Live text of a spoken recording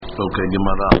Okay,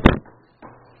 Gemara.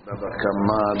 Bava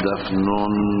Kamma daf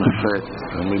nun chet.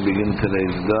 And we begin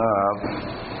today's daf.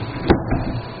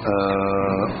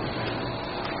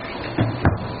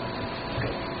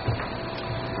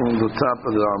 On the top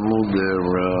of the Amud there,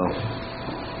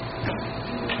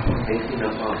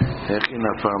 Hechi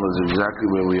Nafam is exactly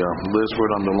where we are. Last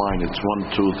word on the line. It's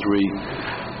 1, 2, 3,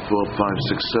 4, 5,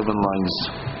 6, 7 lines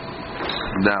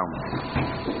down.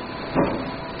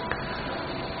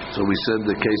 So we said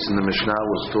the case in the Mishnah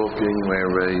was talking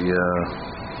where an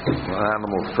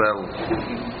animal fell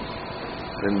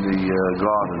in the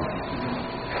garden.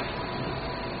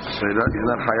 So he's not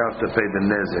chayav to pay the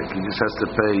nezek. He just has to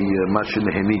pay mashin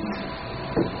henit.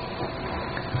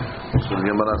 So the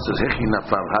Gemara says, "Hechi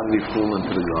nafar." How did he fall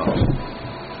into the garden?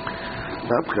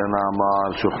 Abkan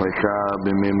amar shuchayka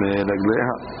b'mimei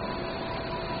ragleha.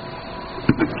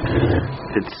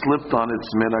 It slipped on its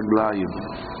meraglayim.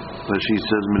 She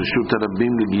says, "Mirshut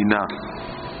Rabbim legina,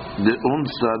 the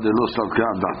unsa de lo salka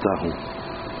da'tahu."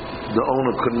 The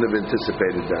owner couldn't have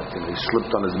anticipated that, and he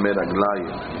slipped on his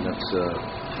meraglayim.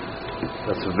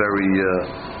 That's a very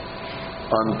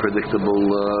unpredictable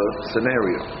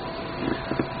scenario.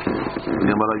 The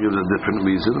Gemara gives a different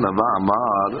reason. Nava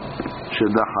amar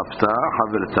shedachafta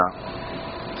haverta.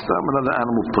 Another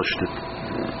animal pushed it.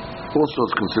 Also,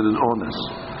 it's considered honest.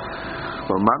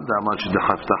 And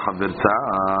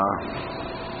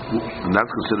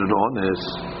that's considered honest,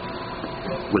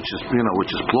 which is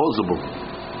plausible.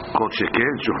 Well,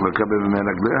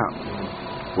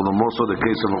 the most of the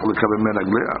case of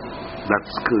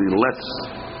that's less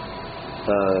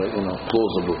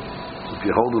plausible. If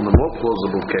you hold in the more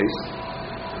plausible case,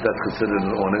 that's considered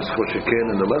an honest.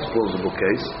 In the less plausible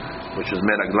case, which is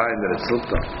meraglayim that it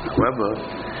slipped on. However,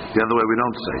 the other way we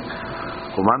don't say.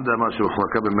 That's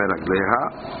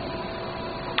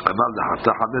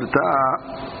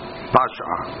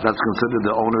considered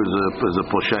the owner is a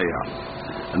posheya,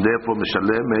 and therefore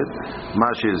mishalemet ma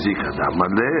shezika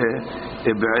damale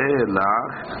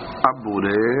ib'elach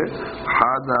abure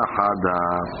hada.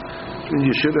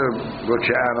 You should have brought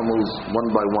your animals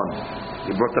one by one.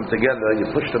 You brought them together, you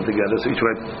pushed them together, so each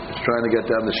one is trying to get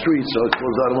down the street, so it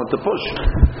goes out to push.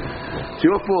 It's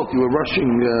your fault. You were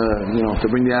rushing, to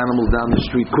bring the animals down the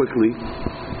street quickly,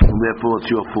 and therefore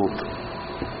it's your fault.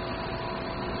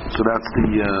 So that's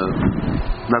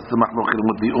the mahlokin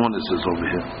with the onus is over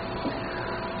here.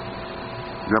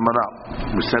 Gemara,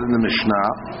 we said in the Mishnah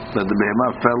that the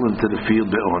behemah fell into the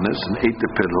field by onus and ate the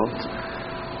pirot,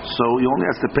 so he only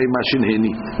has to pay mashin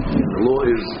henit. The law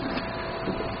is,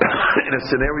 in a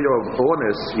scenario of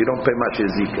onus, you don't pay mashin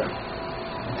zika.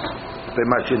 Pay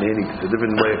mashin henit. It's a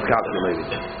different way of calculating.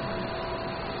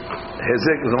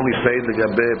 Hezek is only paid the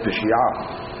gabe pishiyah.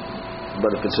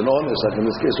 But if it's an honest, like in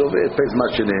this case over here, it pays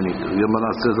mashin henit.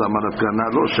 Yamana says, Amarafkana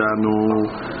lo shanu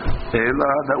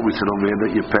ela, that we said over here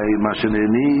that you pay mashin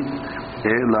henit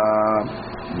ela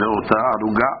be'ota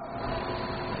aruga.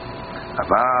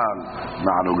 Aval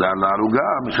ma'aruga la'aruga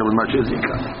mishal mashin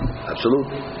zika.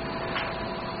 Absolutely.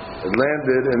 It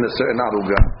landed in a certain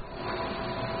aruga.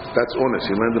 That's honest.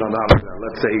 He landed on aruga.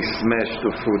 Let's say he smashed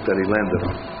the fruit that he landed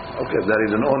on. Okay, that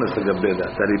is an honest that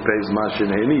he pays mashin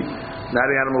henit. Now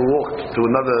the animal walked to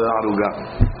another aruga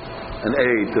and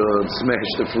ate or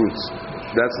smashed the fruits.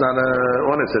 That's not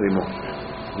honest anymore.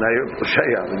 Now you're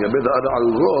shaya. The other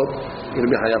arugot, you're going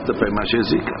to be hayav to pay mashin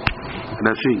zika.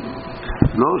 Rashi.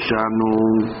 Lo shanu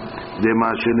de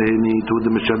mashin henit to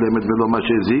the mishalemet velo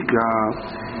mashin zika.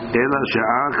 אלא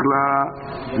שאכלה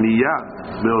מיד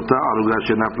באותה ערוגה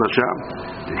שנפלה שם.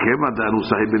 וכיוון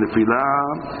דאנוסה היא בנפילה,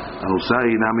 אנוסה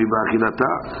היא נמי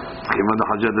באכילתה. וכיוון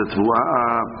דחג'ת התבואה,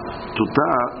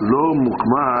 תותה לא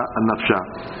מוקמה הנפשה.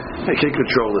 It can't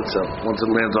control itself. Once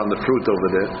it lands on the fruit over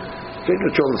there, it can't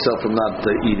control itself from not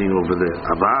eating over there.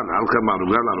 אבל, הלכה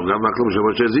מערוגה לערוגה ואכלה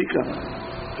משבוע שהזיקה.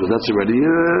 So that's already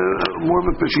more of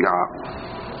a פשיעה.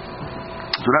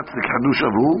 So that's the Kadush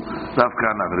of who?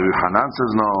 Dafkana. Rabbi Hanan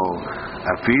says no.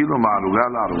 Afilu ma'aruga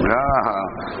la'aruga.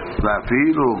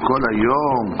 Afilu kol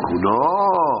hayom kulo.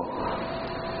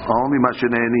 Only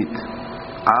mashin henit.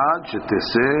 Ad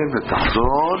sheteseh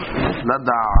v'tachzor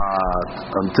lada'at.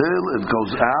 Until it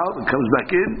goes out and comes back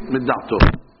in middato.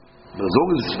 But as long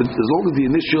as the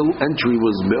initial entry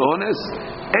was be'ones,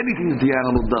 anything that the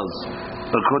animal does,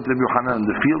 according to Rabbi Hanan,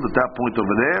 the field at that point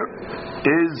over there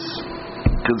is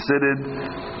considered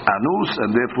anus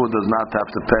and therefore does not have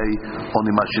to pay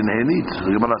only mashin henit.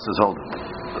 The Gemara says hold it.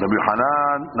 Rabbi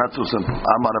Hanan, not so simple.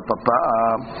 Amar papa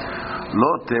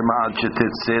lo tema'at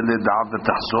shetetze leda'at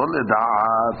v'tachzor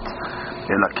leda'at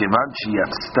ela kivan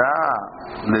sheyatzta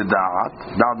leda'at.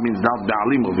 Da'at means da'at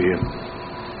ba'alim over here.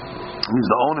 means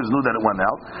the owners knew that it went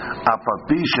out.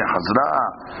 Afapi shehazra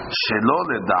shelo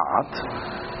ledat.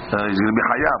 He's going to be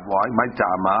chayav. Why? My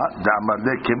ta'ama da'amar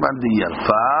de kevan de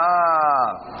yalfa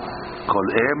kol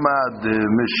ema de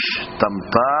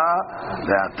mishtamta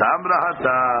le'atam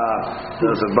rahata.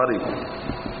 Listen, buddy,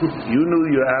 you knew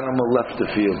your animal left the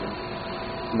field.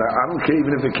 Now I don't care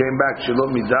even if it came back shelo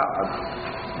mida'at.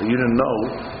 You didn't know.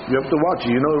 You have to watch it.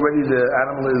 You know already the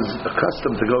animal is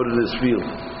accustomed to go to this field.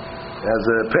 It has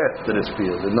a path to this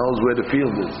field. It knows where the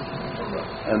field is,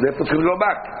 and therefore it's going to go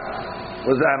back.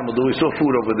 What's the animal do? He saw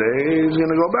food over there. He's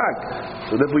going to go back.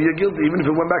 So therefore you're guilty, even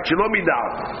if it went back. Shelo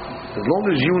mida'at. As long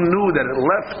as you knew that it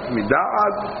left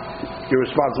mida'at, you're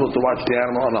responsible to watch the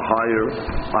animal on a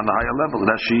higher level.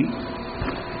 Rashi.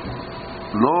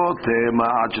 לא תמה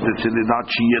עד שתצא לדעת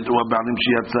שידעו הבעלים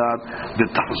שיצאת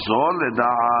ותחזור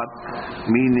לדעת,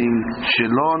 meaning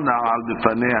שלא נעל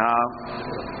בפניה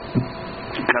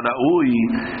כראוי,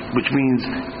 which means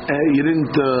you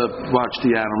didn't watch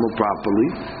the animal properly,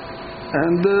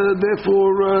 and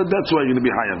therefore that's why you're going to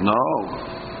be higher. No,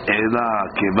 אלא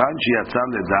כיוון שיצא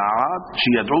לדעת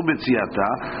שידעו בציאתה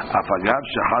אף אגב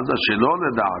שחזה שלא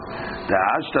לדעת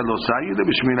דאשת לא סיידה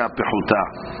בשמינה פחותה,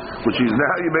 which is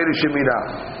now you made a shemina.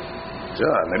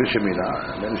 Made a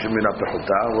shemina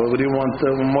pechutah. What do you want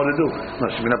more to do? No,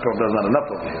 shemina pechutah is not enough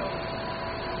over here.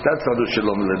 That's not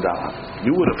shalom ledah.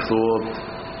 You would have thought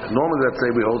normally, let's say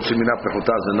we hold shemina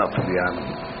pechutah is enough for the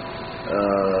animal.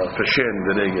 For shen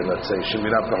the regel, let's say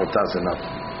shemina pechutah is enough.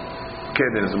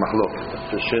 Keden is machlok.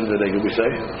 For shen the regel, we say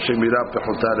shemina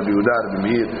pechutah to be udar, to be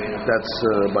meir. That's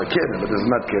by keden, but it's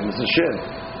not keden. It's a shen.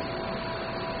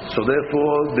 So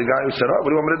therefore, the guy who said, "Oh,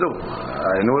 what do you want me to do?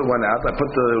 I knew it went out. I put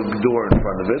the door in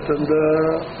front of it, and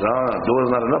no, the door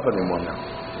is not enough anymore now.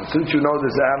 And since you know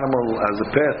this animal has a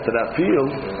path to that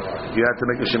field, you have to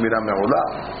make a shemira me'olah.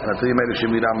 And until you made a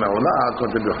shemira me'olah,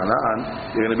 according to Yochanan,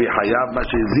 you're going to be hayav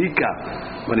mashezika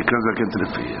when he comes back into the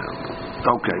field."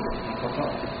 Okay,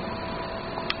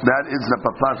 that is the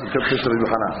papas interpretation of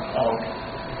Yochanan.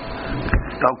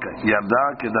 Okay, ירדה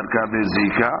כדרכה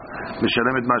בזיקה,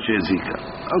 משלמת מה שהזיקה.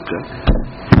 Okay.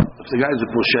 If the guy is a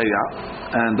posheya,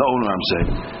 and the owner, I'm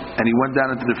saying, and he went down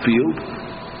into the field,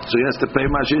 so he has to pay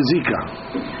מה שהזיקה.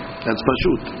 That's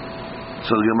pashut.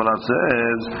 So the Gemara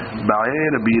says, בעיר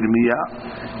רבי ירמיה,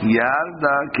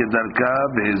 ירדה כדרכה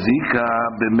בזיקה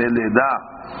במלדה.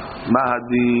 מה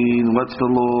הדין? What's the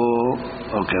law?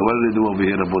 Okay, what do they do over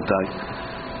here, רבותיי?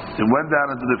 It went down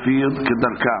into the field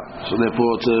kedarka, so therefore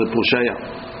it's a posheya.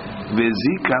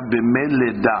 Vezika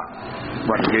b'meleda,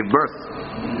 what gave birth?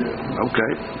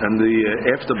 Okay, and the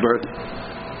afterbirth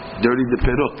dirtied the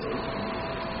perot.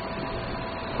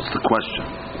 What's the question?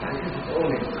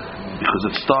 Because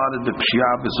it started the pshia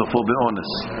b'sofo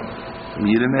be'ones.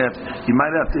 You didn't have. You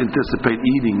might have to anticipate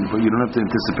eating, but you don't have to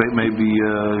anticipate maybe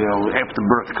after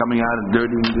birth coming out and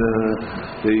dirtying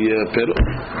the perot.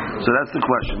 So that's the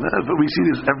question. But we see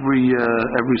this every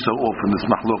so often. This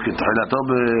mahloket hilato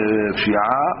b'pshia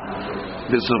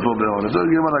b'sofo be'ones. So the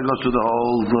Gemara goes through the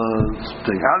whole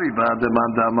thing. Ariba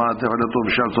demanda ma hilato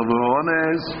b'pshia b'sofo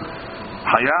be'ones.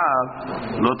 Hayav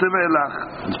lo tevelach.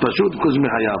 It's pashut because mi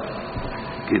hayav.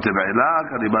 יתבעלך,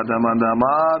 אני בעד אמן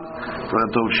דאמר,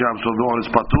 תרדתו בשעה בסופו אונס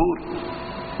פטור.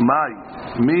 מאי?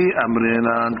 מי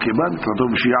אמרינן? כיוון תרדתו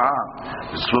בשעה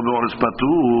בסופו אונס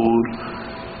פטור,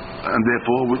 and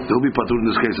therefore he'll be פטור in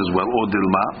this case as well, או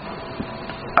דלמה.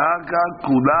 אגה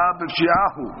כולה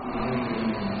בפשעהו.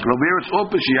 Over it's all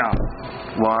בפשעה.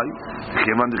 Why?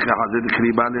 כיוון דככה זה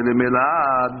דקריבה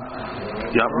ללמלד.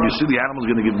 You see the animal's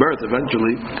going to give birth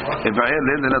eventually. יבעל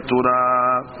לתורה.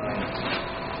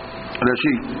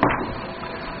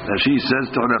 Rashi says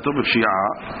תורתו בפשיעה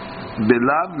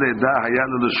בלאו לידה היה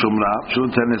לו לשומרה שהוא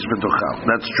תנס בתוכה.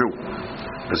 That's true.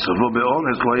 בסופו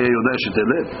באונס לא היה יודע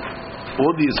שתלד.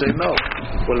 Or do you say no?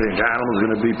 What do you think? The animal is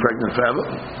going to be pregnant forever?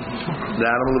 The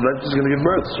animal eventually is going to give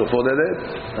birth. סופו תלד.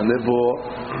 And therefore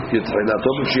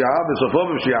תורתו בפשיעה בסופו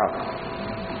בפשיעה.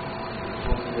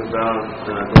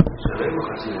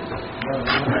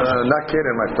 Not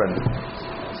kidding, my friend.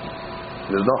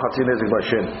 There's no חצי נזק by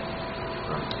shin.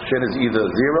 Shin is either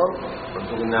zero.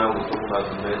 Now we're talking about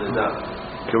Meleda.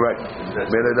 Correct.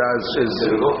 Meleda is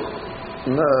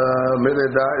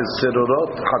Meleda is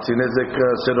Sirurot. Hatzinezek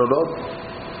Sirurot.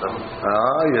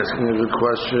 Yes, good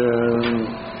question.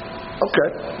 Okay.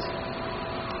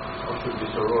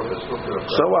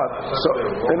 So what? So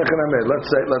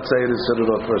let's say it is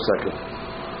Sirurot for a second.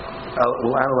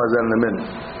 We'll analyze that in a minute.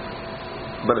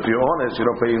 But if you're honest, you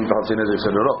don't pay even Hatzinezek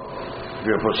Sirurot. If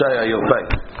you're a Poshaya, you'll pay.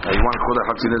 Now you want to call it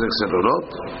Hatzinezek Sirurot?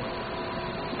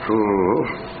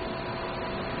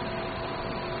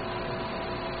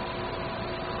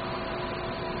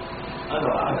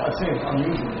 I think it's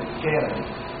unusual.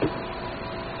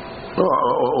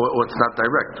 Or it's not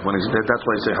direct. When that's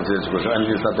why I say Hatzir Tzibur.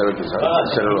 Anything that's not direct is Hatzir. I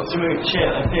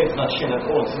think it's not Shin at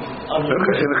all. It's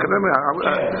unusual.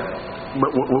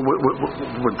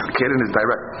 But Keren is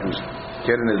direct.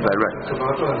 Keren is direct.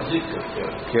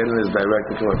 Keren is direct.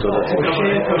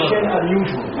 Shin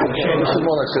unusual. This is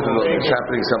more like it's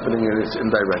happening something and it's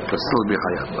indirect, but still be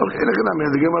higher. Okay,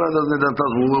 the Gemara doesn't tell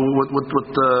us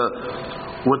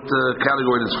what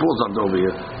category this falls under over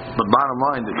here. But bottom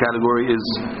line, the category is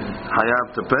Hayav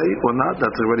to pay or not.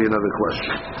 That's already another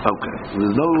question. Okay,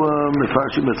 there's no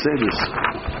Mefashim that say this.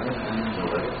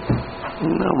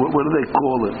 No, what do they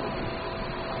call it?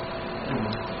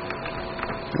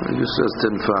 It just says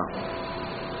Tinfa.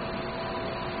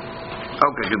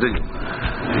 Okay, continue.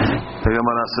 The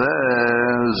Gemara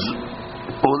says,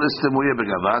 "All this temuye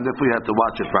begavad." If we had to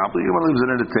watch it properly, Gemara leaves it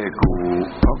in the teku.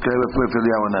 Okay, let's wait for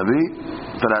Eliyahu Navi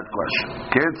for that question.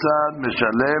 Ketzad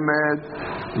mishalemet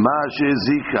ma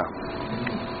shezika.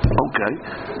 Okay.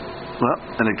 Well,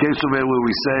 in the case of it where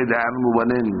we say the animal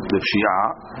went in the Shia,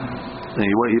 and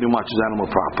he didn't watch his animal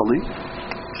properly,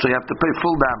 so you have to pay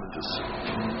full damages.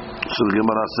 So the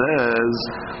Gemara says,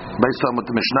 based on what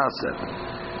the Mishnah said,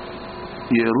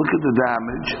 you look at the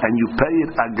damage and you pay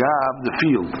it agav the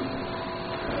field.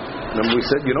 Remember we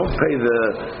said you don't pay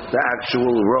the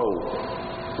actual row.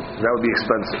 That would be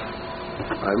expensive.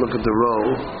 I look at the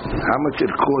row, how much it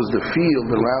caused the field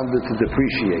around it to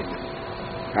depreciate.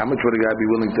 How much would a guy be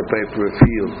willing to pay for a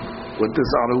field with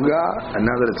this anuga, and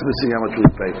now that it's missing, how much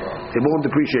would he pay? It won't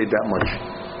depreciate that much.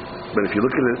 But if you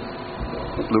look at it,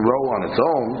 the row on its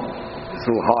own, it's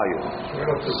a little higher.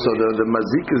 So the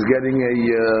mazik is getting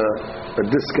a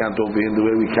discount over here in the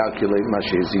way we calculate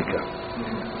mashezika.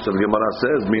 So the Gemara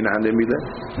says, Mina hanemile.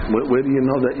 Where do you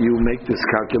know that you make this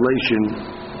calculation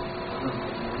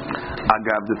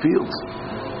agav the fields?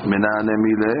 Mina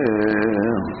hanemile.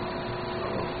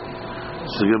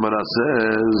 So the Gemara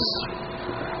says,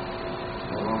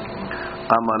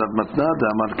 Amar Rav Matnada,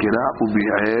 Amar Kira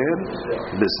ubi'er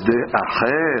besde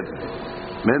acher.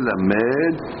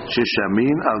 Melamed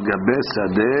sheshamin al gabe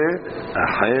sadeh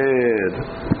acher.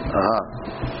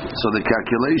 So the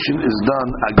calculation is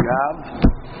done agav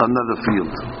another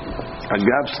field.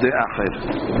 Agav sadeh acher.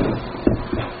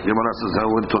 Gemara says, how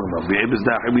we're talking about?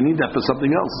 We need that for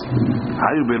something else.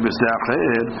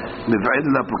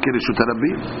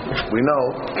 We know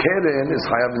Keren is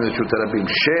Hayav in the Shut Harabim.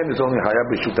 Shen is only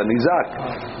Hayav in Shut Nizak.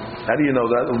 How do you know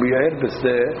that? So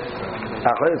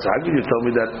how can you tell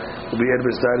me that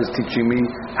is teaching me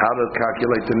how to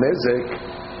calculate the Nezek?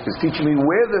 It's teaching me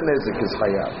where the Nezek is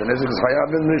Hayav. The Nezek is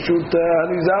Hayav in the Shut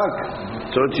Nizak.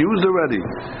 So it's used already.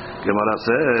 Gemara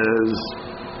says,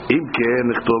 אם כן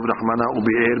נכתוב רחמנה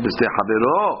וביער בשדה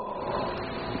חברו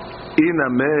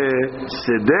אינמה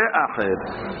שדה אחר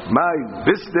מהי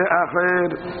בשדה אחר.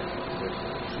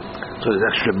 So there's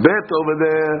extra bet over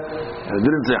there and it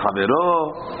didn't say חברו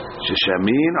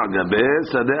ששמין על גבי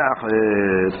שדה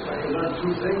אחר.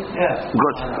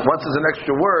 Good. Once there's an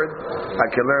extra word I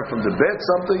can learn from the bet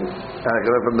something and I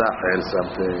can learn from the אחר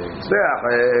something. שדה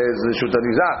אחר is the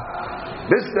שוטניזק.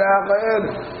 בשדה אחר,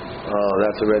 oh,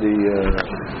 that's already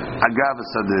agav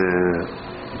sadeh.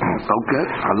 Okay,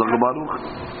 Hazak Baruch.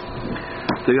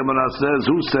 The Gemara says,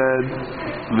 who said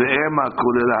ve'ema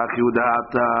kolel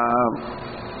hachiudata?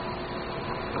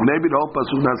 Maybe the whole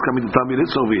pasuk that's coming to tell me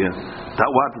this over here. That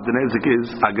what the nezik is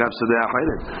agav sadeh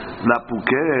achayret. La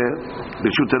pukeh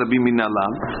b'shut rabim min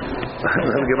alam.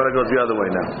 The Gemara goes the other way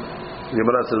now. The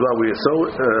Gemara says, well, we are so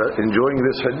enjoying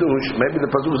this hadush. Maybe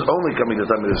the pasuk is only coming to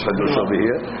tell me this hadush over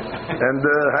here. And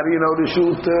how do you know the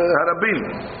shut harabim?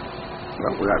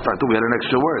 I thought we had an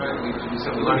extra word.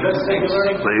 I'm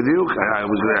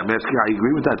asking. I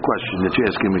agree with that question that you're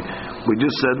asking me. We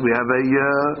just said we have a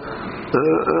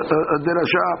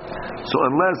derasha. So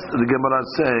unless the Gemara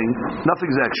is saying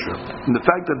nothing's extra, and the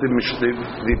fact that the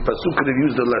pasuk could have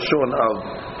used the lashon of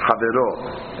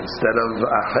havero instead of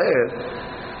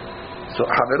acher. So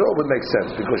Havero would make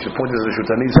sense because your point is the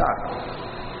Shutanizak.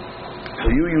 So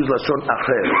you use Lashon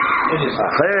Acher.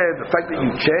 Acher, the fact that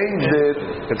you changed it,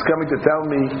 it's coming to tell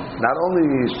me not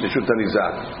only the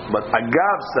Shutanizak, but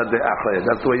Agav Sadeh Acher.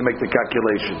 That's the way you make the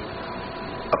calculation.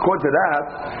 According to that,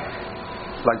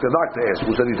 like the doctor asked,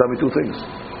 who said he told me two things?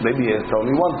 Maybe he told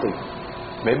me one thing.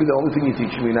 Maybe the only thing you're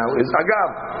teaching me now is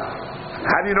Agav.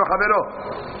 How do you know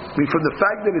Havero? From the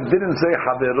fact that it didn't say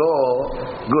Havero,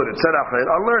 good, it said Acher,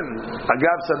 I'll learn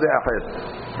Agav Sadeh Acher.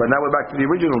 But now we're back to the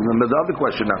original, the other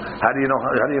question now. How do you know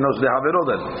Sadeh Havero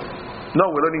then? No,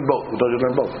 we're learning both. We told you to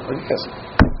learn both. Yes.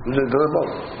 You learn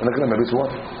both. Maybe it's one.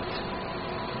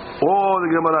 Or the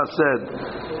Gemara said,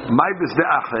 "My bisde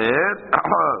acher."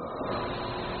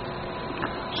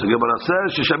 So the Gemara says,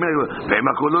 "Shishamina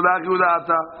ve'ima kulu la'akiu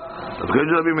da'ata." Okay,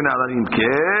 Rabbi Minal, im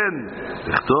ken,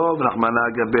 לכתוב רחמנא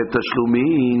גבי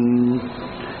תשלומים,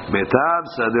 בטב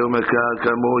שדה ומקרקע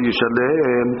כמו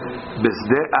ישלם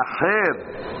בשדה אחר.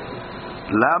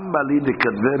 למה לי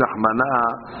לכתבי רחמנא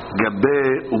גבי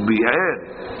וביער?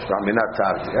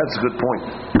 That's a good point.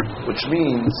 Which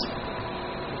means,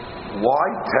 why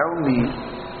tell me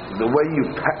the way you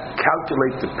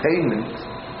calculate the payment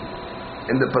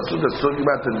in the pasuk that's talking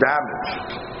about the damage?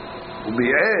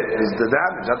 Ubi'er is the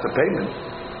damage, not the payment.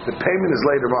 The payment is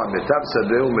later on. Metav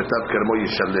sadeu, metav karmo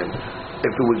yishalem.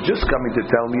 If it was just coming to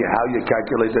tell me how you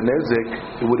calculate the nezik,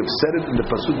 it would have said it in the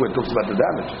pasuk where it talks about the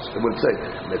damages. It would say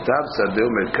metav sadeu,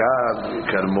 metav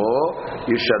karmo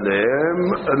yishalem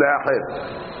la'achir.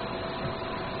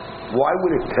 Why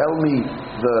would it tell me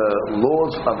the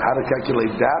laws of how to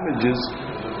calculate damages?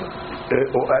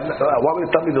 Why would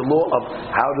it tell me the law of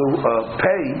how to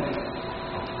pay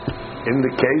in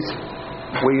the case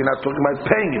where you're not talking about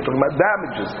paying, you're talking about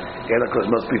damages? And of course,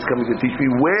 must be coming to teach me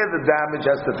where the damage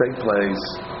has to take place.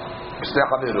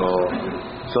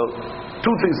 So,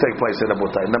 two things take place in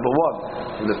Abotai. Number one,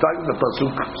 when the time of the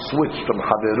pasuk switched from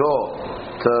Havero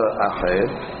to Acher,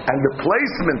 and the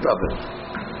placement of it.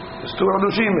 There's two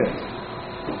Hadushim here.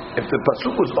 If the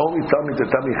pasuk was only telling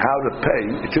me how to pay,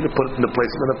 it should have put it in the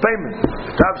placement of payment.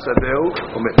 Metav sadeu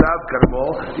u'metav karmo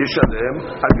yishalem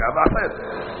agav acher.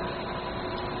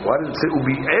 Why did it say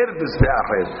ubi'er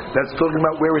b'sbe'acher? That's talking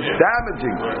about where it's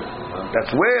damaging.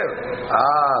 That's where.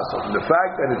 So the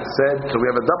fact that it said, so we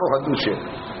have a double hadushim.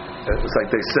 It's like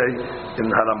they say in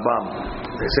Harambam.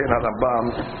 They say in Harambam,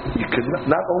 you could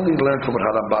not only learn from what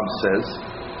Harambam says,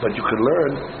 but you could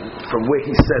learn from where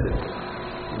he said it.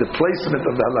 The placement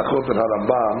of the halachot in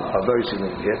Harambam are very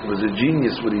significant. It was a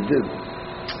genius what he did.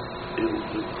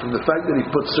 From the fact that he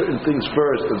put certain things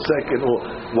first and second, or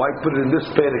why put it in this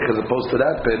perek as opposed to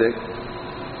that perek,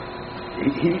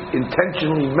 he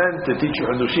intentionally meant to teach you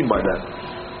Hadushim by that.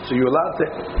 So you're allowed to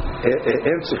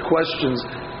answer questions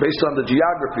based on the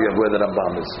geography of where the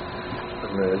Rambam is.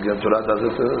 The Torah does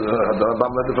it. The Rambam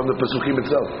learned it from the Pesukim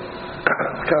itself.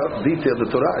 How detailed the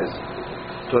Torah is.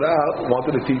 Torah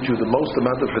wanted to teach you the most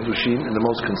amount of Hadushim in the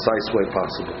most concise way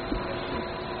possible.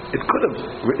 It could have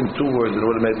written two words and it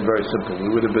would have made it very simple. We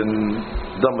would have been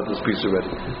done with this piece already.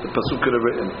 The Pasuk could have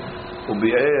written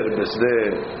Ubi'er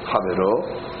besdeh havero,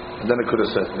 and then it could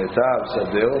have said Metav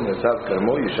sadeo, Metav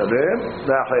karmo yishalem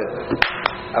la'acher.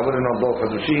 I would have known both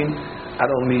Hadushim. I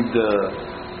don't need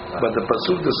but the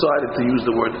Pasuk decided to use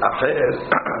the word acher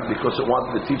because it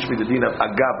wanted to teach me the din of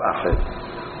agav acher.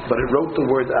 But it wrote the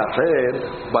word acher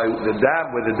by the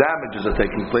where the damages are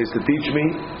taking place to teach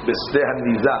me b'steh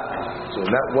hanizak. So in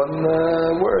that one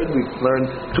word we learned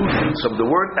two things from the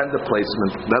word and the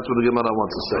placement. That's what the Gemara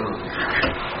wants to say.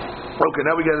 Okay,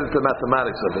 now we get into the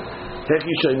mathematics of it.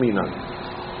 Hechi shaymina.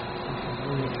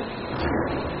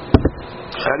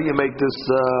 How do you make this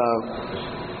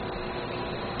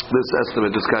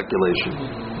estimate, this calculation?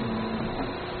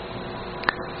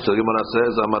 So the Gemara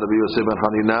says, Amar Rabbi Yosef ben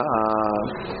Hanina,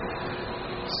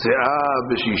 Se'ah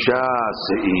b'shisha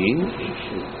se'in,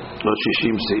 or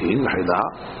shishim se'in,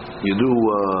 you do,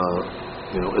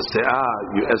 a se'ah,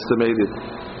 you estimate it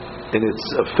in its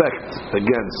effect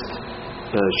against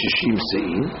shishim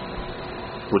se'in,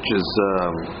 which is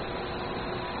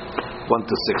 1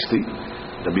 to 60.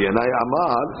 Rabbi Yanai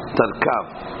Amar, tarkav,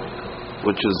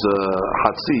 which is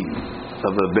hatzi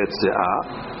of a bet se'ah,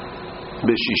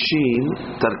 B'shishim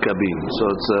tarkabim. So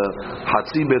it's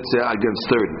hatzi betzeh against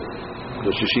 30.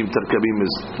 The shishim tarkabim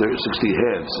is 60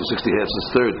 halves. So 60 halves is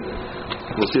 30.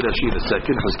 We'll see Rashi in a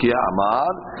second. Chazkiya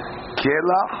Amar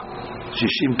kelach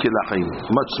shishim kelachim.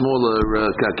 Much smaller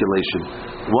calculation.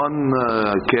 One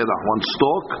kelach, one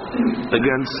stalk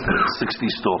against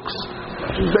 60 stalks.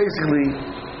 Basically,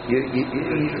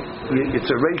 it's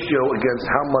a ratio against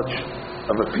how much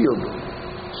of a field.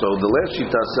 So the last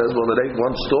shita says, well, it ain't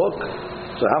one stalk.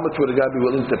 So how much would a guy be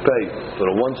willing to pay for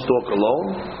a one stalk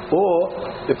alone? Or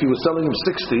if he was selling him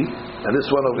 60, and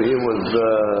this one over here was,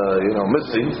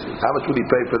 missing, how much would he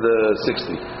pay for the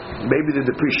 60? Maybe the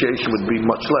depreciation would be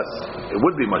much less. It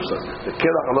would be much less. The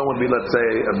kelach alone would be, let's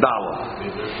say,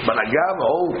 $1. But agav, a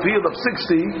whole field of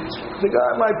 60, the guy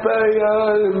might pay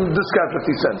discount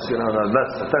 50 cents,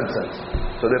 less than 10 cents.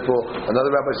 So therefore,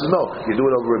 another rabbi says, no, you do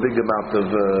it over a big amount of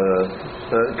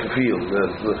field,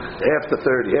 half to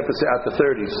 30, half to se'ah to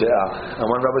 30 se'ah. And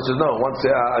one rabbi says, no, one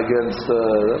se'ah against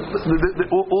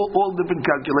all different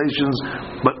calculations,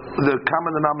 but the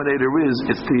common denominator is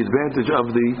it's the advantage of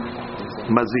the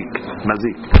mazik,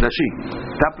 lashi,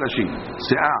 tap lashi,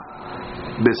 se'ah,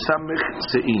 besamich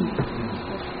se'in.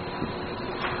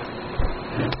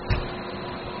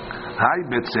 Hai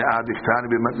bet se'ah diktani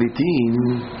b'matnitin,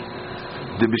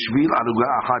 de bishvil aruga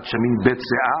achat shamin bet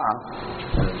se'ah.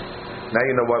 Now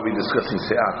you know why we're discussing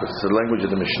se'ah, because it's the language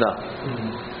of the Mishnah.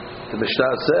 The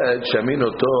Mishnah said, shamin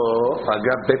oto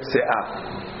agab bet se'ah.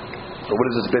 So what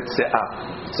is this bet se'ah?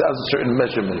 Se'ah is a certain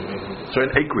measurement,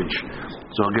 certain acreage.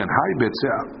 So again, hi bet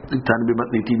se'ah. Diktani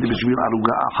b'matnitin, de bishvil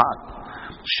aruga achat.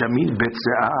 Shamin bet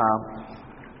se'ah.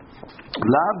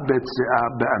 La bet se'ah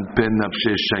be'anpen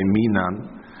nafshe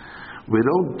shayminan. We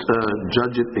don't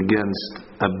judge it against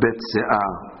a bet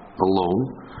se'ah alone.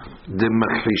 The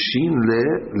machrishin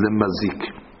le mazik.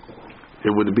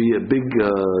 It would be a big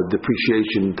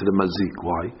depreciation to the mazik.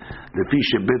 Why? Lefi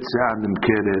shebet se'ah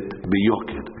nimkeret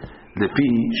biyoked. Lefi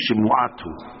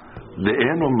shemuatu.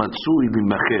 Ve'eno matzui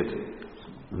b'mached.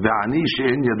 Ve'ani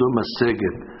she'en yado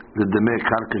maseget. Ledeme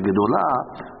karka gedola.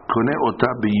 Kone ota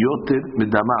biyoted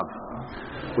midamav.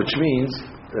 Which means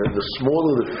the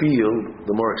smaller the field,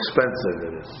 the more expensive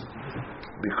it is,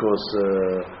 because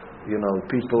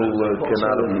people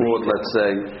cannot afford. Let's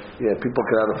say, people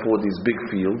cannot afford these big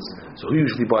fields. So who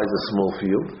usually buys a small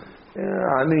field?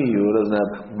 Ani, who doesn't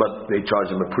have, but they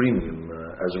charge him a premium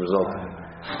as a result of it.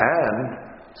 And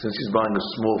since he's buying a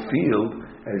small field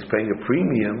and he's paying a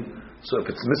premium, so if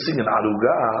it's missing an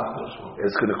aruga,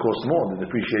 it's going to cost more. The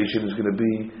depreciation is going to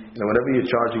be, whenever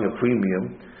you're charging a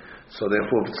premium. So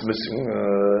therefore, if it's missing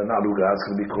an aruga, it's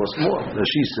going to be cost more.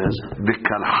 She says,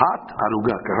 "V'kalhat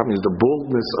aruga." Kalhat means the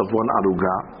baldness of one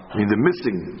aruga, means the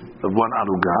missing of one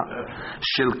aruga.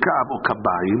 Shel kab or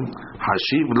kabayim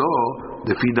hashiv lo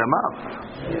defidamav.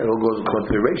 It all goes according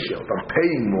to the ratio. If I'm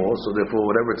paying more, so therefore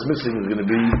whatever it's missing is going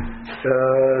to be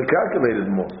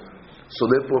calculated more. So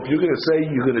therefore, if you're going to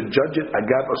say you're going to judge it, I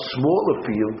got a smaller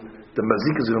field, the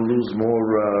mazik is going to lose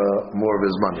more of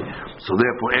his money. So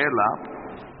therefore, ela.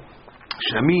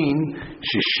 Shamin,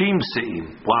 shishim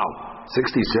se'im. Wow,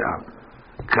 60 se'ah.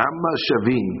 Kamma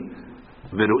shavin,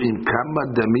 veru'im kamma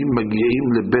damim magi'im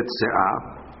lebet se'ah.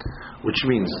 Which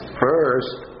means,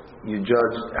 first, you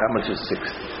judge how much is 60.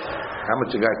 How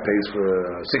much a guy pays for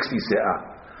 60 se'ah.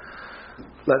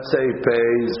 Let's say he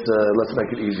pays, let's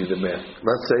make it easy, the math.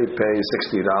 Let's say he pays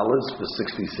 $60 for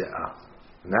 60 se'ah.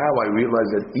 Now I realize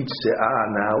that each se'ah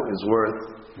now is worth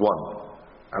one.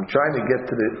 I'm trying to get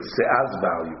to the se'ah's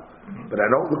value. But I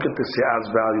don't look at the se'ah's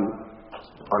value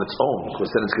on its own, because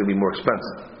then it's going to be more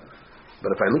expensive.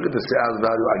 But if I look at the se'ah's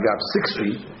value, I got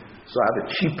 60, so I have a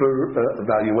cheaper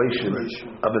valuation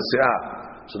of the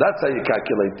se'ah. So that's how you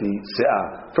calculate the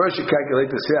se'ah. First you calculate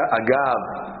the se'ah agav,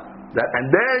 and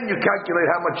then you calculate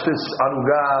how much this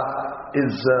aruga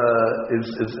is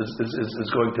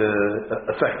going to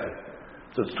affect it.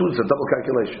 So it's a double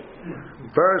calculation.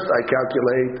 First, I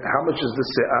calculate how much is this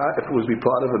se'ah if it was be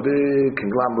part of a big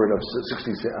conglomerate of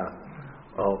 60 se'ah.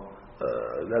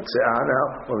 That se'ah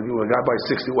now, when a guy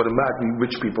buys 60, automatically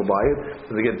rich people buy it,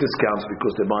 and they get discounts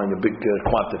because they're buying a big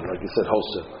quantity, like you said,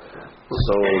 wholesale.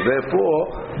 So therefore,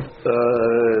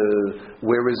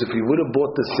 whereas if you would have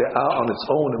bought the se'ah on its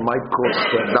own, it might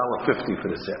cost $1.50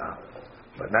 for the se'ah.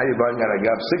 But now you're buying at a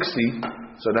gap 60,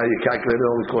 so now you calculate it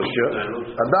only cost you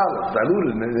 $1,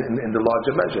 diluted in the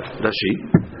larger measure. Rashi.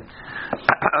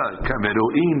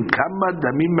 ורואים כמה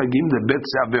דמים מגיעים לבית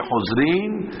se'ah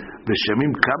וחוזרים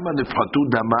ושמים כמה נפחתו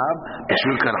דמיו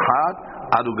בשביל קרחת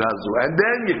ערוגה זו. And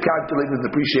then you calculate the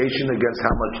depreciation against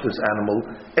how much this animal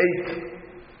ate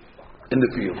in the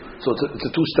field. So it's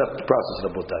a two-step process,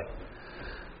 Rabotai.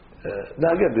 Now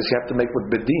again, this you have to make with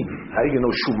bedin. How do you know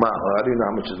shuma? How do you know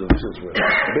how much is the field worth?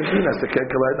 Bedin has to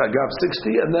calculate agav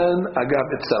 60 and then agav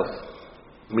itself,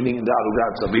 meaning the aruga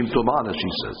itself. Bim tomana, she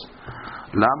says.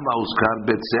 Lama uskar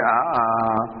bet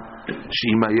se'ah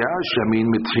shimaya shamin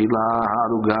mitchila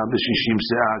aruga b'shishim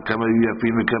se'ah kama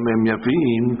yafim v'kama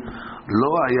yafim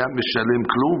lo haya mishalem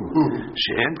klum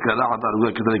she'en kalachat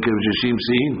aruga kedai b'shishim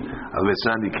se'in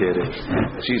avesani kere.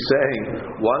 She's saying,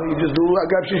 why don't you just do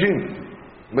agav shishim?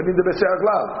 But in the Bese'ah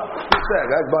Glav,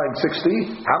 guy's buying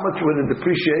 60, how much would it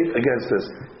depreciate against this?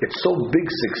 It's so big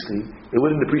 60, it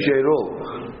wouldn't depreciate at all.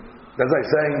 That's like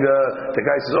saying, the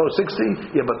guy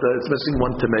says, 60? Yeah, but it's missing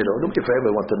one tomato. Don't give a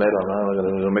favor, one tomato. I'm not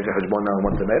going to make a hajbon now on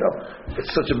one tomato.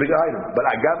 It's such a big item. But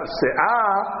I got to say,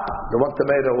 the one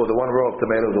tomato or the one row of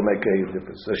tomatoes will make a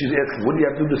difference. So she's asking, what do you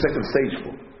have to do the second stage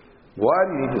for? Why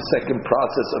do you need the second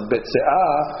process of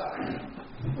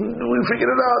Betse'ah? We figured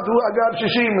it out, do Agab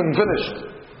Shishim and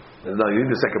finished. No, you need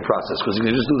the second process, because if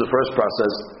you just do the first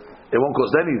process, it won't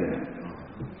cost anything.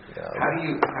 How do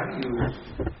you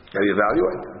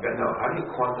evaluate? No, how do you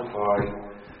quantify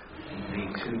the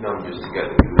two numbers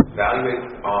together. You evaluate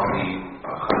on the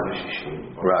Chana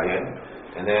Shishim, Right.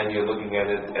 and then you're looking at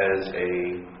it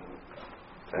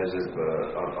on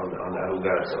the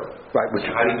Arugah itself. Right, which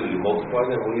How do you multiply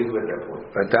them? What do you do at that point?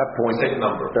 at that point, Same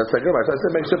number. that's like right. So I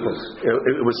said make simple.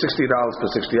 It was $60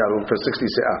 for 60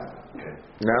 se'ah. Okay.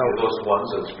 Now, You lost one,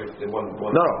 so it's 50, one.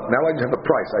 no. Now I have a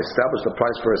price. I established the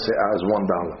price for a se'ah is $1.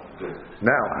 Good.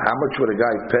 Now, how much would a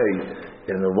guy pay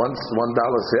in the $1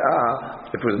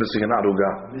 se'ah if it was missing an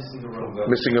arugah,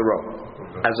 missing a row?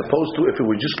 As opposed to if we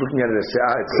were just looking at it as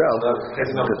se'ah itself,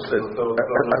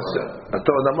 a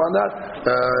total number on that,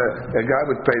 a guy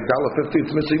would pay $1.50.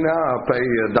 It's missing now. I'll pay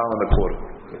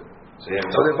 $1.25. So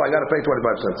if I got to pay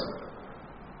 25 cents.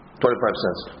 25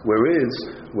 cents.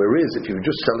 Whereas if you're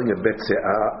just selling a bet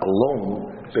se'ah alone,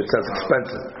 bet se'ah is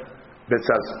expensive. Bet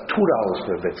se'ah is $2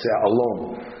 for a bet se'ah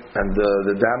alone, and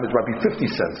the damage might be 50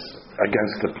 cents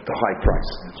against the high price.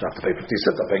 So I have to pay 50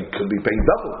 cents. Could be paying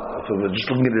double if we're just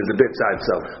looking at it as a bet se'ah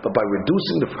itself. But by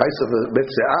reducing the price of the bet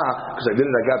se'ah, because I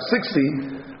got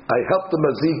 60, I helped the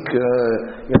mazik,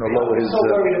 lower his. I'm so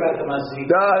worried about the mazik.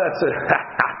 No, that's it.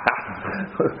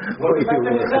 What is that?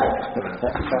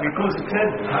 Because it said,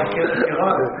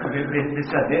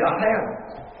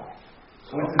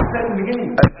 so it's said in the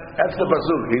beginning. That's the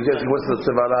pasuk. He says he wants the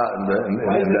tzivara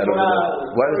in that.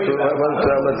 Why is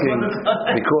Torah looking?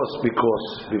 Because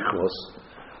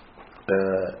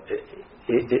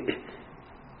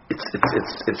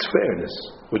it's fairness,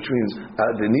 which means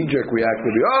the knee-jerk reaction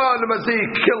would be, the mazik,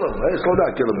 kill him. Hey, slow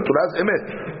down, kill him. Torah's emet.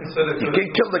 You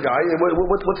can't kill the guy.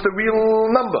 What's the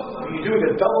real number? You do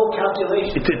the double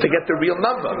calculation to get the real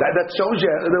number. That shows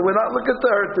you that we're not looking at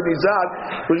the hurt and Nizad.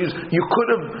 You could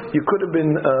have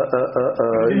been.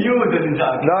 You were the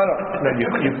Nizad. No.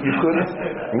 You could have.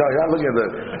 No, you're not looking at the.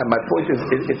 And my point is,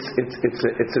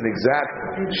 it's an exact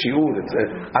shiur.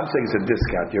 I'm saying it's a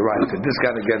discount. You're right. It's a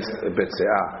discount against a bet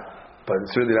se'ah. But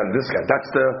it's really not a discount.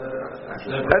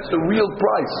 That's the real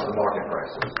price. The market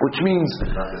price. Which means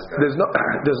there's no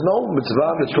mitzvah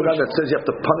in the Torah that says you have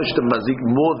to punish the mazik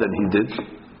more than he did.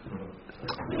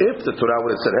 If the Torah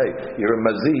would have said, hey, you're a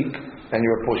mazik and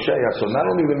you're a posheya, so not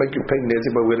only will we make you pay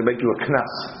nezik, but we're going to make you a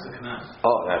knas.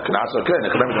 Oh, knas, okay.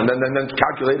 And then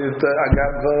calculate it,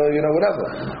 agav, whatever.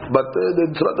 But the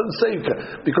Torah doesn't say you can.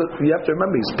 Because you have to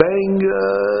remember, he's paying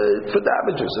for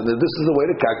damages. And this is the way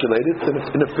to calculate it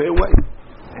in a fair way.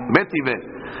 Metive.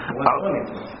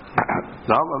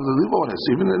 No, leave honest.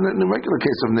 Even in the regular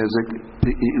case of nezik,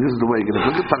 this is the way you're going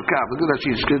to look at Tarkav. Look at that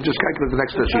sheet. Just calculate the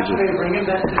next sheet.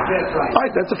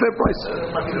 Right, that's a fair price.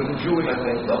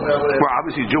 Well,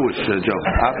 obviously Jewish, Joe.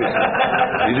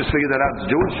 Obviously. You just figured that out.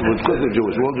 It's Jewish? Well, of course they're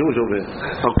Jewish. We're all Jewish over here.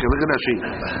 Okay, look at that sheet.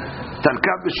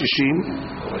 Tarkav b'shishim.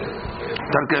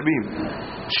 Tarkavim.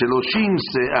 30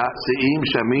 se'im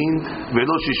shamin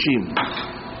velo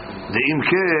 60. ואם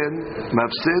כן,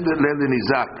 מפסד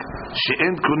לניזק,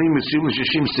 שאין קונים מסיום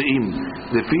ל60 שאים,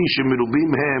 לפי שמרובים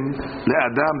הם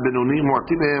לאדם בינוני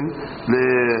מועטים הם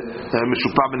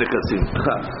למשופע בנכסים.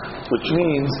 Which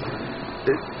means,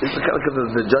 it's kind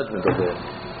of the judgment of it.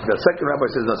 The second rabbi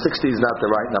says, no, 60 is not the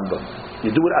right number.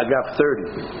 You do it agav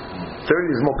 30.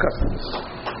 30 is more customers.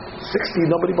 60,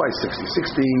 nobody buys 60.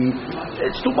 60,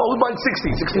 it's too much. Who buys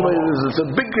 60? 60 is a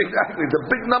big, exactly, it's a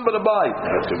big number to buy.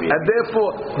 And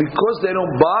therefore, because they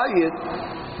don't buy it,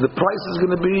 the price is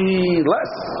going to be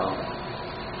less.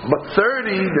 But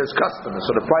 30, there's customers,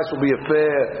 so the price will be a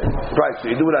fair price. So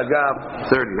you do it agav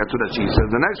 30. That's what she says.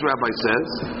 The next rabbi says,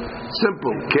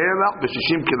 simple. Kerach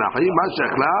b'shishim kinachim, ma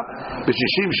shechla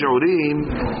b'shishim shiurim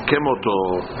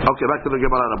kemoto. Okay, back to the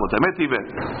Gemara, Rabotay. Metive.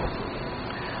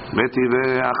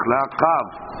 מטיבי אכלה קו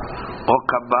או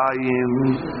קביים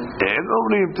אין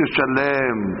אומרים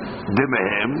תשלם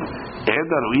דמיהם אין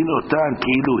רואים אותן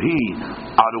כאילו היא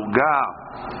ערוגה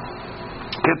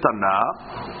קטנה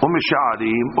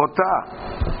ומשערים אותה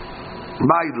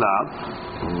מה אליו?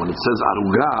 when it says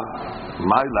ערוגה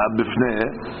מה אליו בפני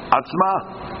עצמה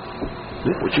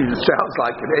which sounds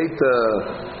like it ate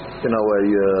a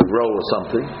row or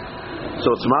something. So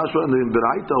it's mashma in the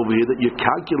Beraita over here that you're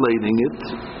calculating it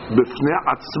b'fnei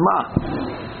atzma.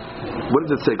 What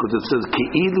does it say? Because it says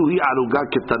ki'ilu hi aruga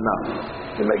ketana.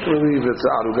 You make believe it's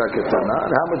aruga ketana.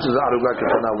 And how much is aruga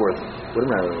ketana worth? What do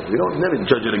you mean? You don't never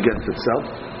judge it against itself.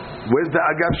 Where's the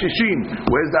agav shishim?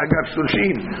 Where's the agav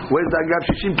shlushim? Where's the agav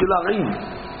shishim kilachim?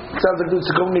 It sounds like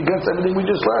it's going against everything we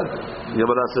just read.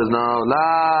 Yabara says no, la.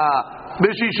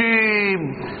 B'shishim.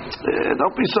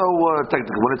 Don't be so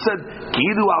technical. When it said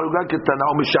ki'ilu aruga ketana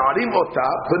or misharim ota,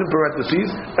 put in parentheses,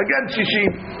 again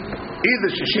shishim. Either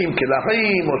shishim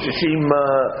kilachim or shishim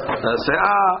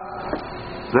se'ah.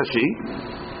 Rashi.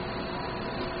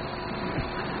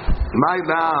 מה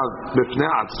אליו בפני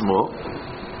עצמו,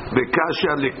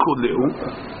 בקשה לכולהו.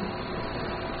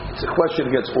 It's a question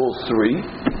against all three.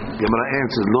 Gemara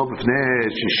answers, לא בפני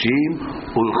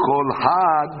 60, ולכל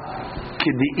אחד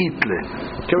כדאית לה.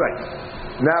 Correct.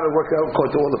 Now to work out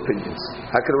according to all opinions.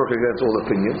 How can it work against all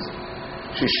opinions?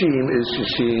 Shishim is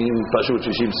Shishim, Pashut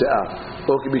Shishim Se'ah.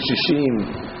 Or it could be Shishim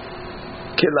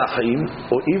Kilachim,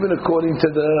 or even according to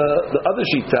the other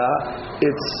Shita,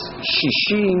 it's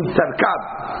Shishim Tarkab,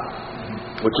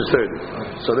 which is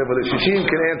 30. So therefore the Shishim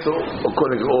can answer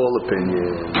according to all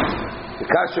opinions. The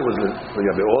Kasha was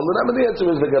Legabe all of them, and the answer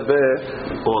was Legabe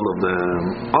all of them.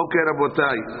 Okay,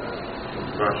 Rabotai.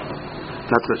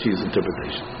 That's Rashi's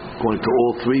interpretation. According to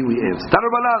all three, we answer.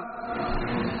 Tarabanan.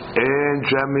 En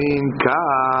Shamin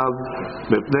Kav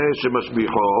Mepnei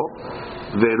Shemashbicho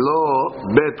Velo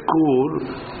Bet Kur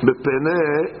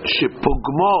Mepnei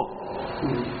Shepogmo.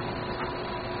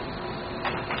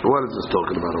 What is this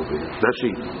talking about over here?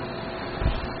 Rashi.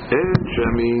 En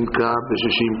Shamin Kav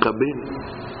B'Shishim Kabim.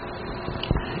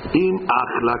 Im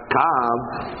Achla Kav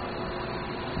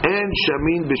En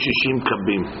Shamin B'Shishim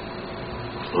Kabim.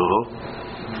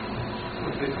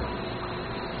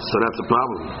 So that's a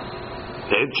problem.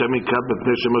 Ed Shamin Kab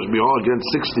B'Pnei Shemashbiach against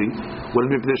 60. What is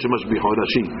B'Pnei Shemashbiach?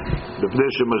 Rashi. B'Pnei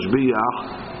Shemashbiach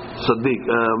Sadiq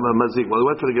Mazik. Well,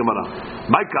 wait for the Gemara.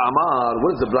 My Kamma,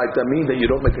 what does the Braita mean that you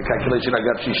don't make a calculation? I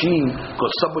got Shishim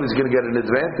because somebody's going to get an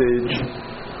advantage.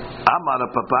 Amar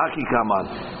Papaki Kamar.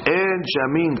 En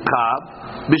Shamin Kab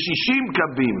B'Shishim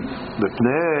Kabim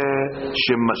B'Pnei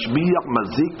Shemashbiach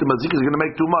Mazik. The Mazik is going to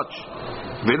make too much.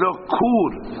 ולא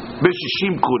קור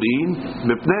ב-60 קורין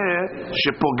מפני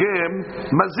שפוגם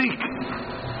מזיק.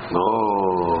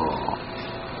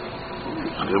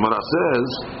 הגמרא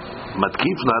says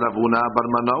מתקיף לרב הונא בר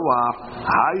מנוח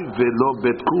היי ולא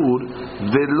בית קור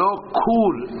ולא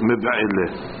קור מבעלה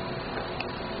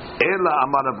אלא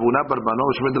אמר רב הונא בר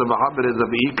מנוח שמד רבחה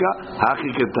ברזבעיקה הכי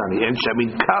קטני אין שמין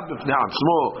קו בפני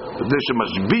עצמו בפני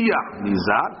שמשביח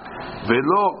ניזק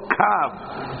ולא קו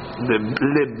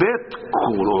לבית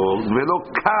קור ולא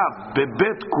קו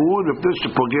בבית קור בפני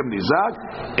שפוגם ניזק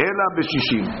אלא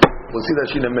ב-60. We'll see that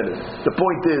in a minute. The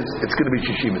point is, it's going to be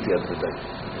Shishim at the end of the day.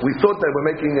 We thought that we're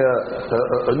making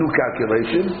a new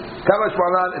calculation. Kamash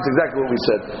Maran, it's exactly what we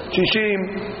said. Shishim,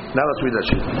 now let's read that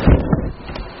Shishim.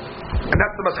 And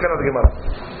that's the maskara of the Gemara.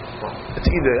 It's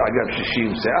either I got Shishim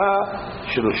Se'ah,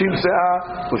 Shirushim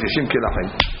Se'ah, or Shishim Kilachim.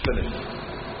 Finished.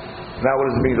 Now what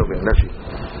does it mean over here? Let's see.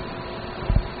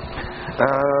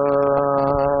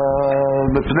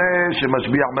 מפני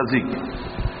שמשביח מזיק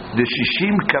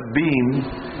ד-60 קבים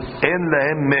אין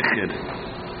להם מחר.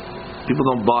 People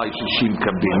don't buy 60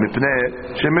 קבים מפני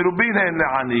שמרובין הם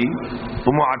לעני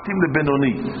ומועטים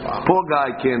לבינוני. Poor guy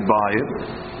can't buy it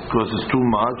because it's too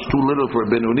much, too little for a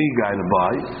Benoni guy to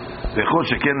buy. וכל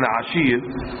שכן לעשיר,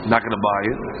 not going to buy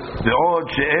it. ועוד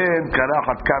שאין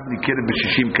קרחת קב ניכרת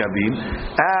ב-60 קבים,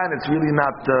 and it's really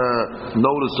not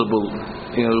noticeable,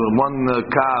 one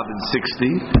קב in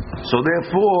 60. So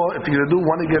therefore, if you're going to do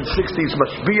one against 60, it's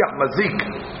משביח, מזיק.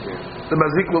 The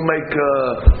mazik will make,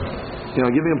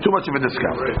 giving him too much of a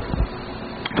discount.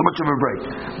 Too much of a break.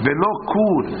 ולא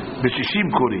קור ב-60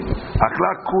 קורים,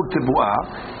 אכלה קור תבואה,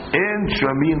 אין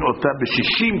שומעים אותה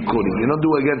ב-60 קורים. You don't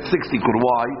do against 60 קור.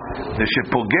 Why? זה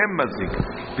שפוגם מזיק.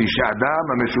 כשאדם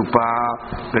המשופע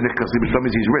בנכסים,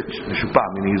 means he's rich. משופע,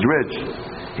 meaning he's rich.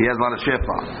 He has a lot of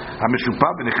שפע. המשופע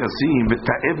בנכסים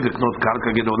ותאב לקנות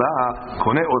קרקע גדולה,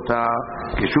 קונה אותה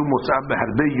כשהוא מוצא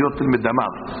בהרבה יותר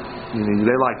מדמיו. Meaning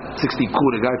they like 60 קור,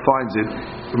 the guy finds it.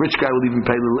 The rich guy will even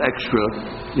pay a little extra,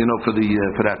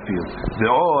 for that field.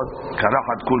 ועוד,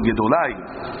 קרחת קור גדולאי.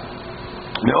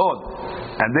 מאוד.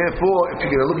 And therefore, if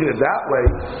you're going to look at it that way,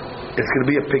 it's going to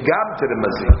be a pigam to the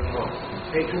mazik.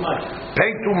 Pay too much.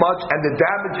 Pay too much, and the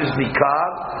damage is nikar,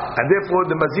 and therefore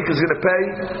the mazik is going to pay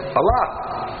a lot.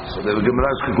 So the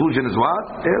Gemara's conclusion is what?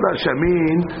 Ela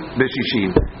shamin b'shishim.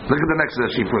 Look at the next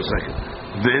Rashi for a second.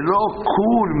 Velo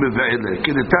kul mevele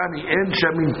kedetani en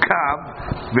shamin kav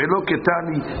velo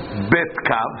ketani bet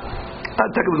kav. A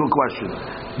technical question.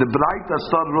 The Braita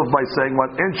started off by saying what?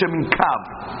 En shamin kav.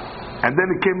 And then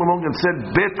it came along and said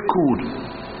bet kud.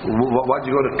 Why'd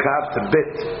you go to kav to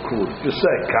bet kud? Just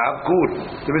say kav kud.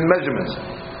 There are measurements.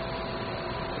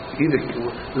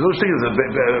 There's no such thing as a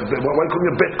bet. Why couldn't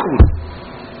you bet kud?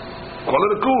 Call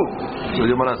it a kud. So the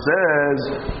Gemara says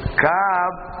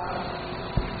kav.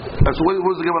 So what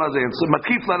was the Gemara's answer?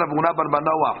 Matkif la Rav Huna bar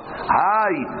Manoach.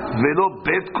 Hi, velo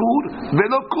bet kud,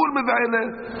 velo kud mevaile.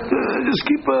 Just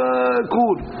keep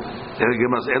kud.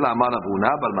 Gemara says, Ela amar Rav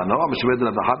Huna bar Manoach. Mishmed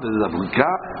Rav Huna bar Manoach.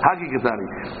 Haki ketani.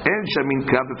 En shamin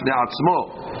kav b'fnei atzmo.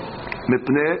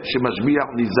 mipnei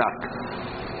shemashbiach nizak.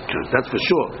 That's for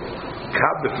sure.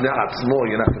 Kab b'fnei atzmo,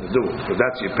 you're not going to do it. So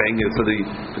that's you're paying it for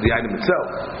the item itself.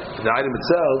 For the item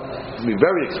itself, it's going to be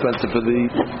very expensive for the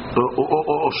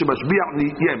mashbiach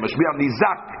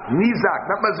nizak,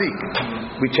 not mazik.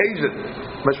 We changed it.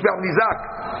 Mashbiach nizak.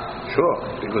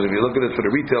 Sure, because if you look at it for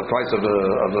the retail price of a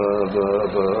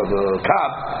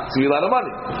kab, it's going to be a lot of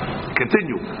money.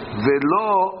 Continue.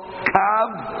 Velo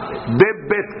kab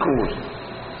bebet kur.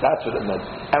 That's what it meant.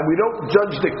 And we don't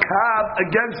judge the kab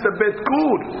against the bet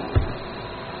kur.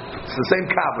 It's the same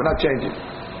kab. We're not changing.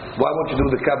 Why won't you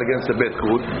do the kab against the bet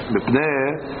kur?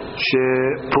 Mipnei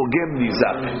shepogem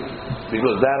nizak.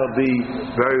 Because that'll be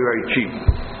very, very cheap.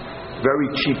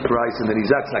 Very cheap price, and then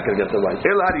Nizak's not going to get the right. How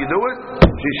do you do it?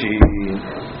 Shishim.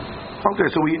 Okay,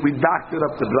 so we docked it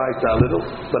up the Braita a little,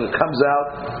 but it comes out,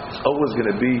 it's always going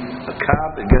to be a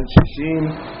kab against Shishim,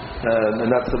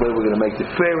 and that's the way we're going to make the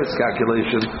fairest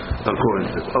calculation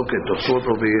according to it. Okay, Tosfot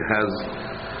over here has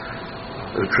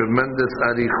a tremendous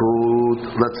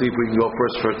arichut. Let's see if we can go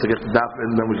first to get the daf,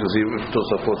 and then we can see if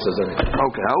Tosfot says anything.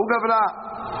 Okay, Ha'u Gavra.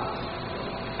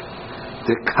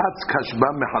 The katz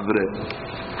kashba mehavre.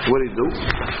 What did he do?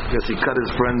 Yes, he cut his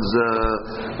friend's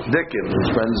dekim, his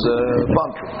friend's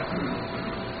bunker.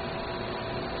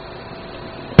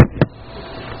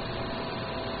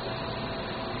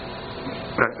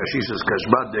 She says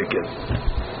kashba dekim.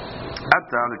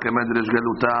 Ata lekemed resh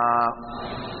galuta.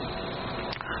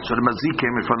 So the mazik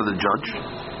came in front of the judge.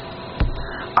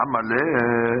 Amale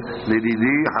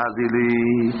lididi hadili.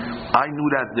 I knew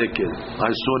that dekim. I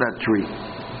saw that tree.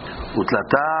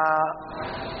 Utlata.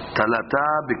 Talata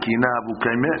Bekina Abu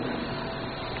Kaimeh.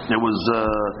 It was,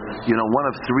 one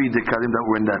of 3 dekarim that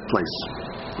were in that place.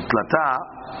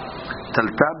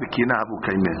 Talata Bekina Abu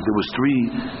Kaimeh. There was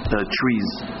 3 trees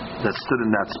that stood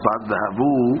in that spot.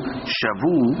 Vahavu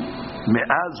Shavu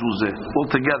Me'azuzeh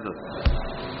altogether.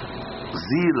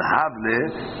 Zil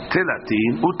Havle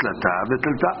Telatin Utlata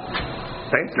Vetelta.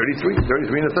 33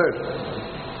 and a third.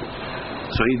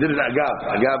 So he did it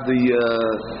Agav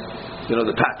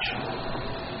the patch.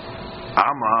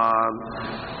 Amal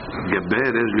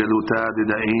Geberesh Geluta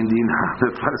Didain Dina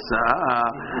Farsa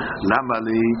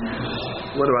Lamali.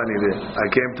 What do I need here? I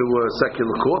came to a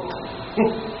secular court.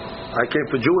 I came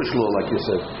for Jewish law, like you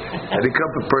said. I didn't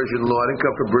come for Persian law. I didn't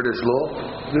come for British law.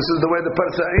 This is the way the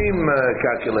Parsaim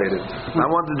calculated. I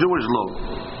want the Jewish law.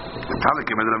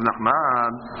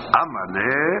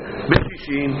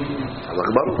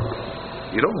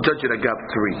 You don't judge it Agav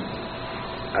 3.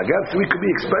 Agav 3 could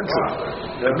be expensive.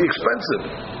 It would be expensive.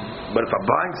 But if I'm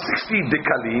buying 60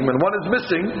 dekalim and one is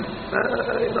missing,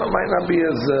 it might not be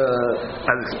as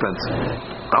expensive.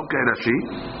 Okay, Rashi.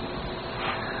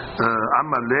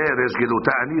 Amale resh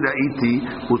geluta ani raiti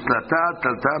utlata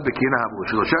talta bekina habu.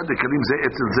 Shlosha dekalim ze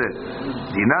etzel ze.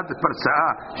 Dinat parsaa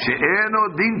she'eno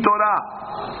din Torah.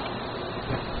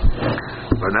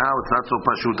 But now it's not so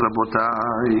pashut,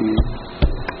 rabotai.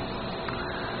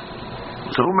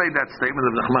 So who made that statement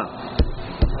of Nachman?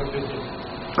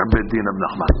 Rabbi Din of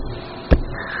Nachman.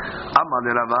 Amar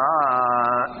Rava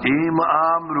im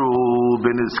amru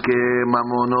beniske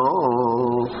mamono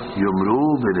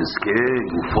yomru beniske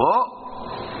gufo.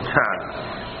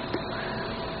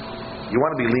 You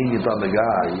want to be lenient on the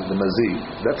guy, the mazik.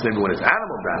 That's maybe when it's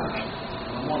animal damage,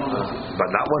 but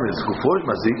not when it's gufo's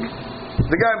mazik.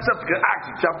 The guy himself could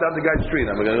actually chop down the guy's tree.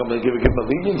 I'm going to give him a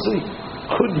leniency.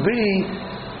 Could be.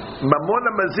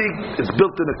 Mamona mazik is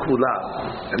built in a kula,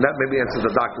 and that maybe answers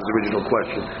the doctor's original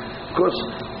question. Of course,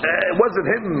 it wasn't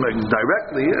him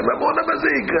directly. Mamona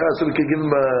mazik, so we could give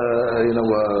him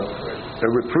a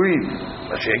reprieve.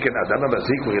 Mashiachin Adama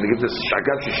mazik, we're going to give this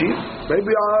shagat shishim.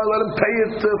 Maybe I'll let him pay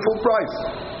it full price.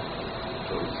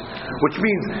 Which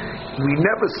means we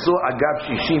never saw agav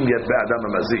shishim yet by Adama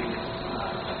mazik.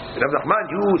 Nachman,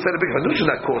 you said a big hadush in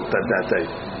that court that day.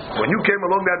 When you came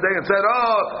along that day and said,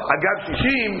 Agav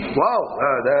Shishim, wow,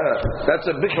 that's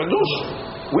a big hadush.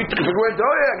 We went,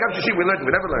 Agav Shishim, we learned it.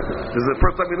 We never learned it. This is the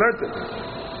first time we learned it.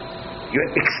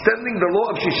 You're extending the law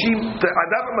of Shishim to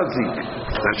Adam Mazik.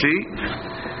 Rashi,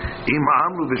 Im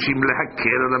Amru V'Shim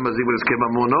Lehakir Adam Mazik V'Neskei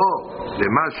Mamono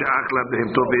Lema She'achla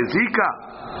Behemto Ve'ezika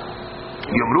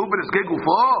Yomru V'Neskei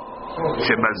Gufo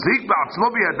Shemazik Ba'atzmo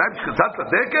B'Yadayim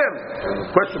Shchatzat L'Dekem.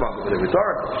 Question mark over there,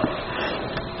 rhetorical.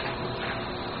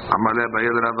 Amalei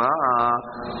Bayel Rava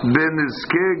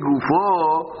B'Neskei Gufo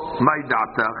Mai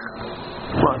Da'atach.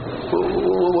 What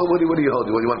do you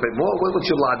hold? What do you want to pay more? What's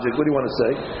your logic? What do you want to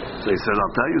say? So he says,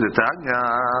 I'll tell you the Tanya.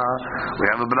 We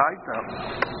have a Braita.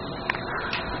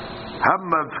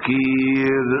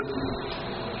 Hamavkir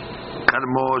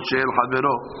Karmo Shel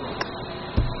Havero.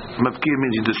 Mafkir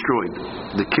means he destroyed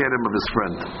the kerem of his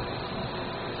friend.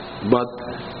 But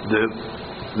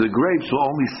the grapes were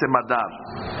only semadar.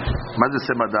 What is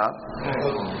semadar?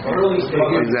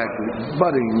 Exactly.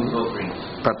 Budding.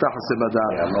 Patah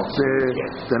semadar.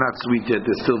 They're not sweet yet.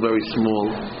 They're still very small.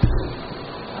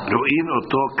 Ro'in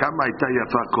oto kama ita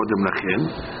yafa kodem lachem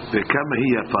ve'kama hi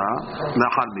yafa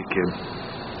lachar mikem.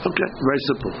 Okay, very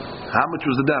simple. How much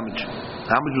was the damage?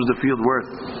 How much was the field worth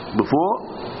before?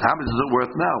 How much is it worth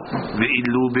now?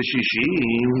 Ve'ilu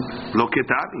b'shishim lo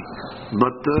ketani.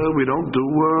 But we don't do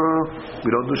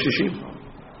shishim.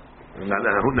 Now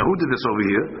who did this over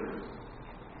here?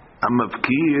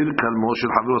 Amavkir kalmo shel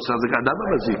havro sazik adam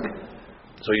mazik.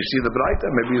 So you see the brighter.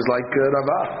 Maybe it's like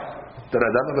Rava. The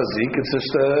adam mazik. It's just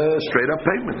a straight up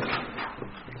payment.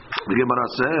 The Gemara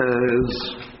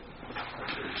says.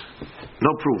 No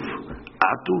proof.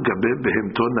 Atu gabe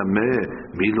behemto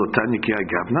nameh milotani ki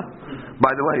agavna.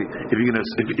 By the way, if you're gonna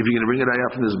bring it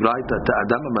out from this brighta to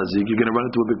Adam Mazik, you're gonna run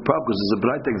into a big problem because there's a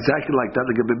brighta exactly like that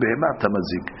gabe behemat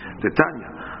Mazik. The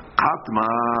Tanya Katma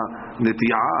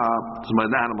netiah. It's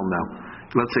an animal now.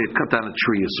 Let's say it cut down a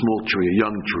tree, a small tree, a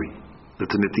young tree. That's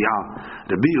a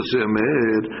netiah. Rabbi Yosef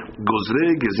Omer gozre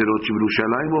gezerot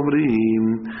Yerushalayim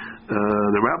omrim.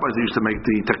 The rabbis that used to make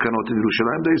the takanot in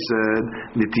Yerushalayim, they said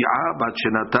netiah bat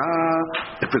shenata.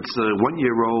 If it's a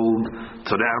 1-year-old,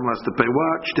 so the animal has to pay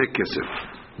what? Shtek kesef.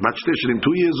 Bat shtei 2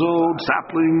 years old,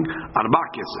 sapling, arba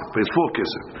kesef, pays 4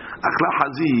 kesef. Achla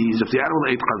haziz. If the animal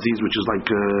ate haziz, which is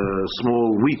like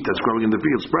small wheat that's growing in the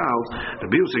field, sprouts.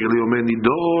 Rabbi Yosef Omer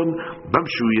nidon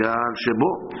b'mshuyar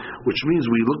shebo, which means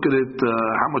we look at it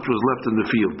how much was left in the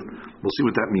field. We'll see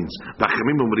what that means. You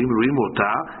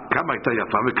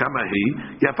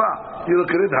look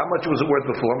at it, how much was it worth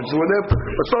before? How much was it worth after?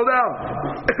 But slow down.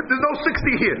 There's no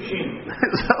 60 here.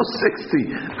 There's no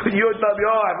 60. You're telling me,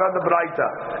 I found the brighter.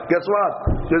 Guess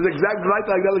what? There's exact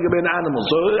brighter like that like an animal.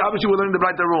 So obviously we're learning the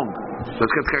brighter wrong. Let's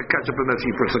catch up on that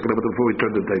for a second before we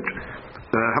turn the page.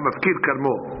 Hamafkir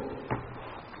karmo.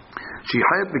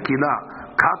 Shihayat mikila.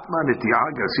 Katma netiah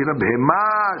gasira behema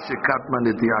shekatma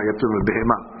netiah. You have to remember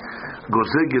behema.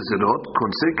 Gozeh gezerot,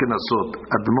 konsei kenasot,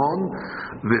 Admon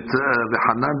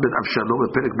v'Hanan ben Avshalom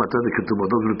v'Perek Matad v'Ketubot.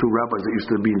 Those were the 2 rabbis that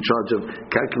used to be in charge of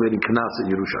calculating knas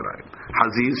in Yerushalayim.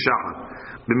 Haziz shahar.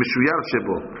 B'meshuyar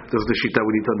shebo. That's the shita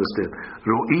we need to understand.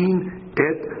 Ro'in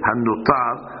et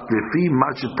hanotar lefi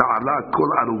ma sheta'ala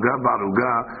kol aruga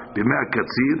v'aruga b'mei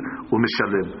katzir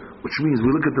u'mishalem. Which means we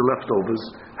look at the leftovers.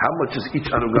 How much is each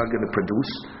aruga going to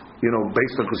produce?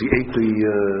 Based on because he ate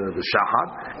the shahad,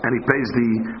 and he pays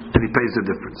the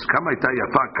difference. He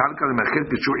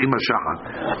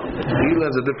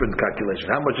has a different calculation.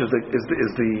 How much is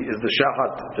the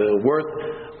shahad worth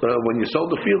when you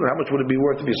sold the field, and how much would it be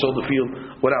worth if you sold the field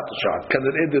without the shahad? Can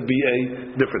there be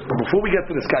a difference? But before we get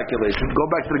to this calculation, go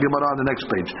back to the Gemara on the next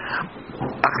page.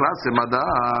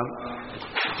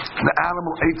 The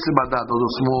animal ate simadad, those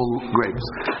are small grapes.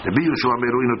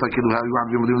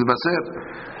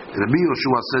 Rabbi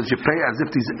Yoshua says you pay as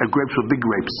if these grapes were big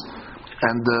grapes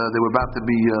and they were about to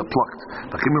be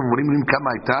plucked. But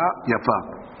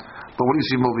what do you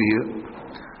see over here?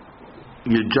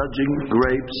 You're judging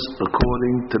grapes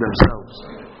according to themselves.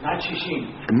 Not shishim.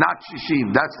 Not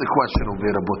shishim. That's the question over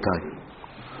here, Rabotai.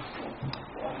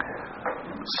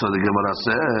 So the Gemara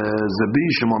says, Rabbi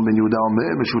Shimon ben Yehuda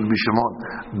Omer, Meshul Bishimon,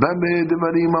 Bame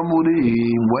Devarim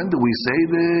Amurim. When do we say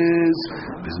this?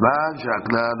 Bizman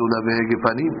Shakla Lulave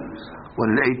Gefanim. When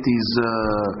it ate these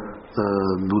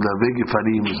Lulave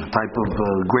Gefanim, is a type of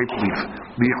grape leaf.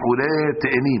 Bichure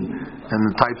Te'enin, and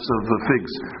the types of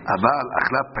figs. Aval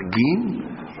Achla Pagin,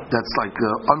 that's like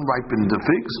unripened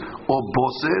figs, or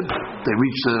Bosed, they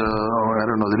reach, I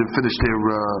don't know, they didn't finish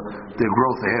their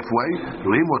growth halfway.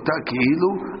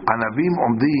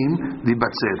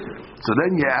 So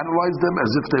then you analyze them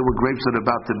as if they were grapes that are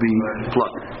about to be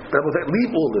plucked.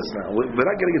 Leave all this now. We're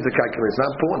not getting into calculations. It's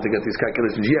not important to get these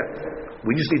calculations yet.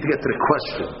 We just need to get to the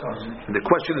question. And the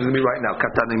question is going to be right now.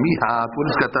 Katani mihat. What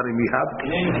is katani mihat?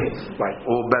 Right.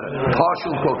 Or better.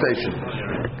 Partial quotation.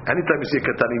 Anytime you see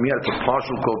katani mihat, it's a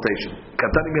partial quotation.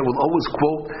 Katani mihat will always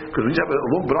quote, because we just have a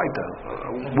little brighter.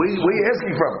 Where are you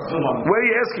asking from? Where are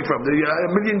you asking from? There are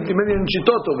a million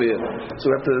shitot over here. So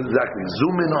we have to exactly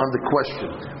zoom in on the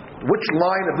question. Which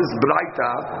line of this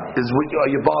braita is what are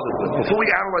you bothered with? Before we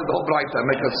analyze the whole braita and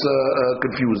make us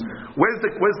confused, where's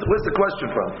the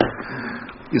question from?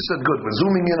 You said good. We're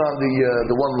zooming in on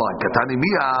the one line. Katani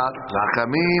miyad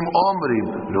rachamim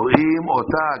omrim roim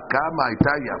ota kama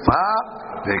ita yafa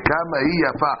ve'kama hi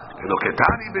yafa lo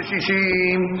katani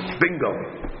b'shishim. Bingo.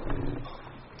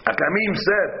 Hakamim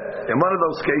said, in one of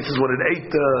those cases when it ate,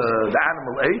 the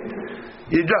animal ate,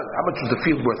 you judge how much was the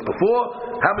field worth before,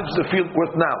 how much is the field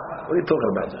worth now. What are you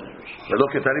talking about?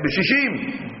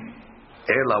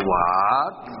 Ela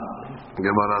what?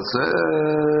 Gemara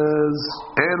says,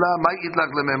 Ela ma'it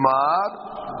lak lememar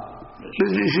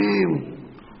b'shishim.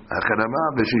 Achanama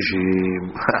b'shishim.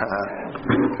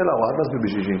 Ela what? Must be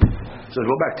b'shishim. So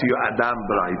go back to your Adam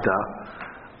Braita.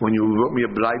 When you wrote me a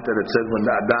Braita that said when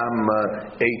the Adam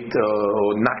ate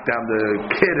or knocked down the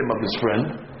kerim of his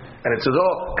friend, and it says,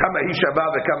 oh, Kamma ishava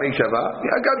ve'Kamma ishava.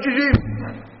 Yeah, Gam shishim.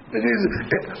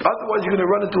 Otherwise, you're going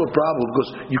to run into a problem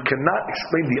because you cannot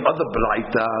explain the other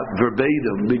Braita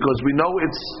verbatim because we know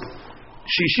it's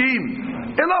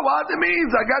shishim. You know what it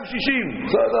means? Agav shishim.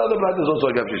 So the other Braita is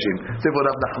also Agav shishim. Therefore,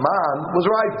 Rav Nachman was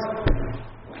right.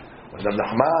 When Rav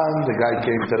Nachman, the guy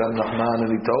came to Rav Nachman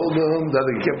and he told him that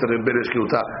he came to the Beresh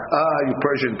Kiluta. You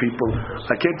Persian people.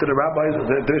 I came to the rabbis.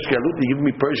 Beresh Kilut, you give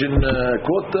me Persian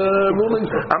court ruling.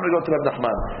 I'm going to go to Rav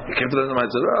Nachman. He came to Rav Nachman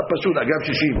and said, Pashut, Agav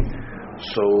shishim.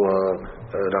 So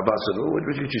Rabbah said, where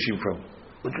did you get Shishim from?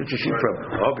 Where did you get Shishim from?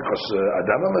 Oh, because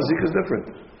Adam HaMazik is different.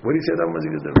 Where do you say Adam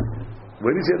HaMazik is different? Where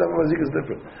do you say Adam HaMazik is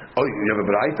different? Oh, you have a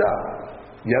Braita.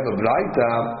 You have a Braita.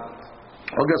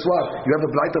 Oh, guess what? You have a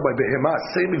Braita by Behemah,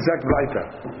 same exact Braita.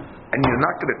 And you're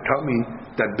not going to tell me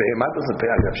that Behemah doesn't pay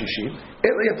Agav Shishim.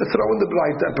 You have to throw in the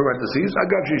Braita in parentheses,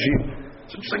 Agav Shishim.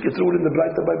 So just like you threw it in the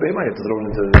Braita by Behemah, you have to throw it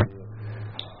into the...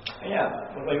 Yeah.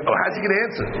 How's he going to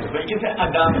answer? But you say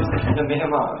Adam is the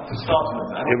Behemah to start with.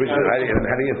 How do you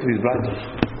get to these Braitas?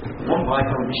 One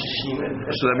Braita will be Shishim.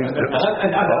 So that means...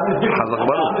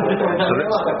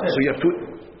 So you have two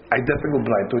identical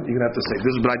Braitot. You're going to have to say,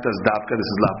 this Braita is Dafka, this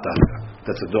is Lav Dafka.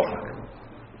 That's a Dohak.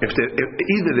 If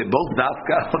either they're both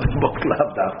Dafka or they're both Lav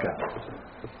Dafka.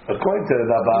 According to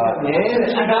Rabba,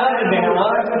 so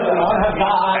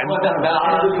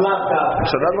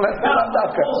that will have to be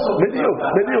Dafka.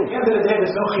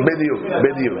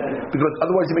 Bediu. Because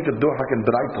otherwise you make a Dohak and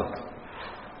Braitot.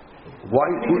 Why?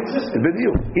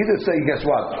 Bediu. Either say, guess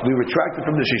what? We retracted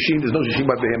from the Shishim. There's no Shishim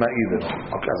by Behemah either.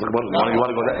 Okay, you want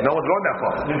to go there? No one's going that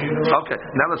far. Okay,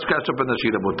 now let's catch up in the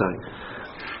Shira Botai.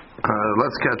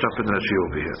 Let's catch up in the Shiur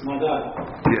over here.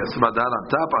 Yes, Madar on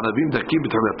top. Anavim dakim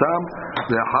b'tchilatam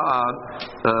le'har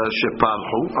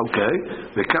shepalchu. Okay.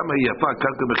 V'kama yafa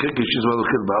karka b'chir kishiz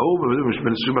v'aluchil ba'u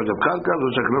v'mishmenisrim agav karka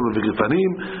v'shaklam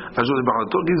v'gifanim azul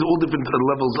b'chalatot. These are all different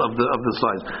levels of the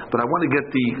size. But I want to get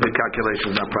the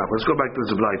calculations now proper. Let's go back to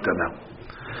this Braita now.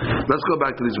 Let's go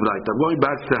back to this Braita. I'm going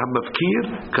back to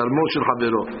Hamafkir Kalmo Shel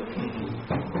Havero.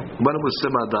 When it was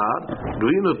Semadar,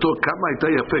 Ruino to Kamma ita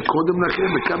yafe kodem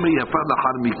lachem, Kamma yafa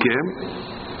lachar mikem.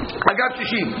 Agav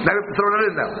shishim. Now we have to throw it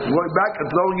in now. Going back and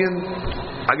throwing in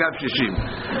Agav shishim.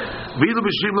 Vidu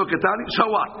b'shishim lo ketani. So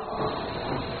what?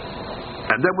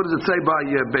 And then what does it say by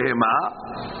Behemah?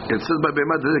 It says by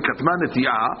Behemah that Katman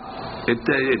Etiyah, it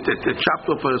chopped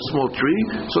off a small tree.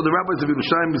 So the rabbis of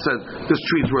Yerushalayim said this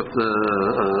tree is worth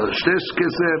shtes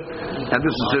kesef, and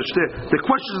this is shtes. The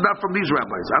question is not from these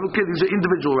rabbis. I don't care. These are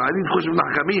individual rabbis. I need the question from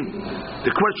Hachamim.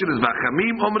 The question is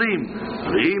V'Hachamim Omrim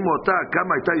V'Im Ota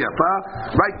Kamma Ita Yafa.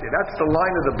 Right there. That's the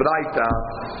line of the Braita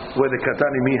where the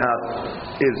Katani Miha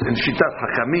is in Shitat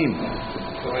Hachamim.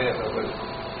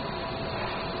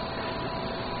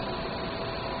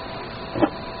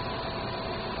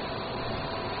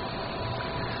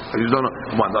 I just don't know.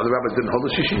 Come on, the other rabbis didn't hold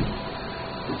the shishim.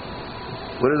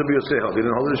 What did the Rabbi Yosef hold? He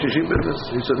didn't hold the shishim business.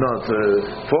 He said, no, it's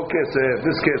 4 kesef,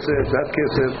 this kesef, that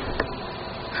kesef.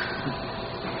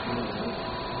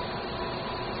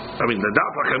 I mean, the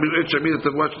daf hachamim et shamir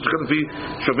to watch it's going to be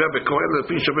shaveh bekoel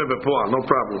lefi shaveh bepoal, no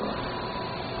problem.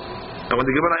 And when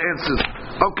the Gemara answers,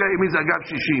 okay, it means I got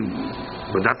shishim,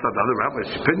 but that's not the other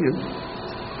rabbi's opinion.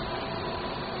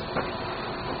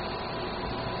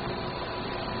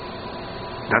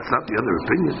 That's not the other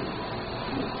opinion.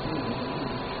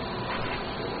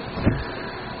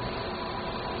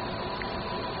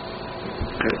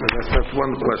 Okay, that's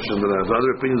one question that I have. The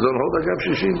other opinions don't hold Agav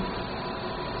Shishim.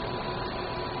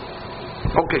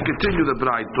 Okay, continue the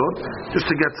Braitot, just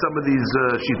to get some of these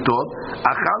Shitot.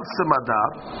 Achal Semadar,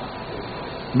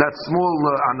 that small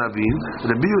Anavim,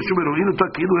 Rabbi Yosef Ruinu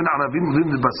Takilu in Anavim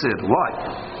Lim Baser. Why?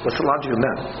 What's the logic in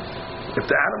that? If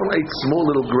the animal ate small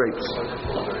little grapes,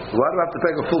 why do I have to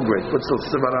take a full grape? What's the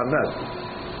simmer on that?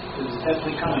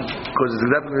 Because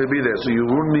it's definitely going to be there. So you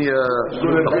ruin me a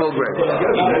full grape.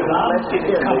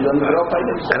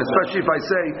 And especially if I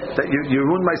say that you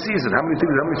ruined my season. How many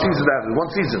seasons do I have? One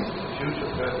season.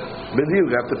 But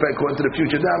you have to pay according to the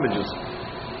future damages.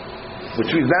 which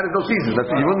means that is no season.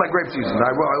 That's you ruined my grape season.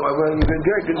 I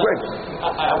good grapes.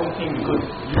 I would think because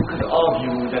you could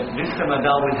argue that this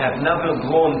Ramadan will have never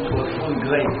grown to a full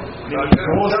grape.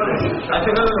 I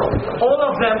said no. All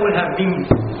of them will have been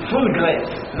full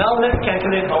grapes. Now let's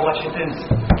calculate how much it is.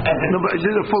 No, but it's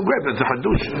a full grape. It's a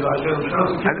hadush. The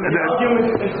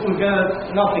argument is full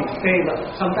grape, nothing stable.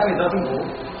 Sometimes it doesn't go.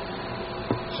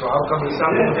 So how come the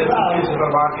some of the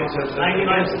markets have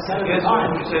 99% of the time,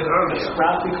 you said earlier?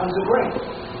 Sprout becomes a grape.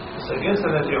 So against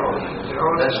that the orange.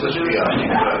 That's the Shiur.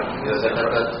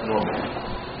 That's normal.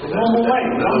 The normal way.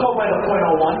 Don't go by the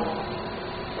 0.01.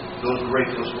 Those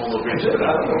grapes, those smaller grapes.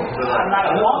 I'm not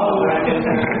a normal way.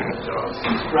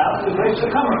 Sprout the grapes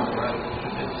are coming.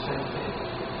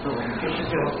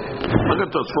 Look at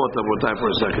those four time for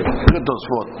a second. Look at those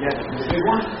four. Yes, the big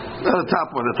one. The top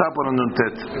one on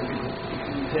Nuntet.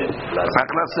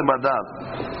 Aklas Madad.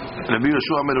 Rabbi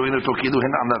Yoshua meruin אותו כאילו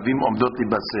הן ענבים עומדות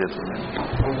להיבשר.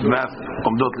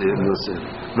 עומדות להיבשר.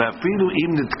 ואפילו אם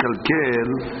נתקלקל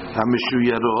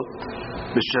המשוירות,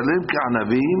 בשלם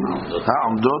כענבים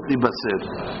העומדות להיבשר.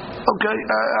 Okay,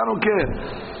 I don't care.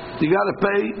 You got to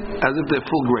pay as if they're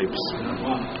full grapes.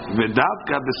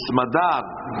 ודווקא בסמדר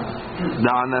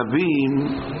לענבים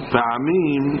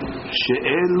פעמים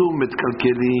שאלו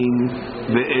מתקלקלים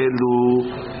ואלו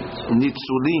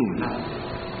ניצולים.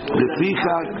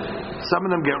 לפיכך, some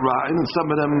of them get rotten and some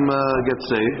of them get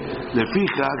saved.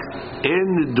 לפיכך אין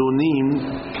נדונים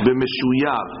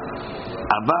במשויר,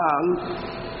 אבל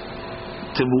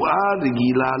תבואה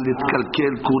רגילה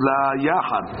להתקלקל כולה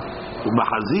יחד.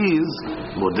 ובחזיז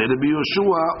מודה רבי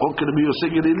יהושע או כרבי יוסי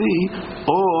גלילי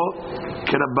או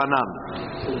כרבנן.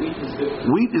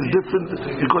 Wheat is different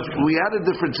because we had a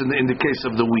difference in the case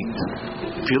of the wheat.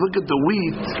 If you look at the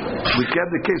wheat, we have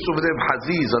the case over there of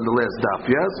haziz on the last daf,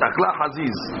 yes? Akla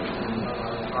haziz.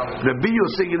 Rabbi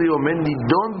Yosei Gili Omen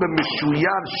nidon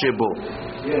b'meshuyar shebo.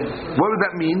 What does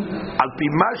that mean? Al pi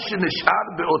ma shenishar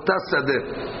be'ota sadeh.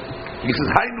 He says,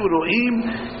 "Haynu ro'im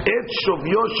et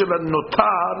shovyo shel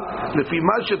hanotar lefi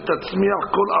ma shetatzmiach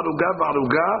kol aruga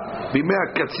v'aruga b'mei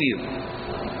hakatzir."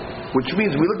 Which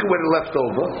means we look at what is left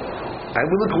over, and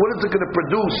we look at what is it going to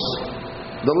produce,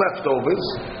 the leftovers,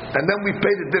 and then we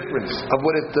pay the difference of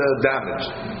what it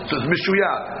damaged. So it's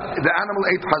mishuyat. The animal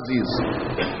ate haziz.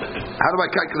 How do I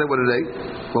calculate what it ate?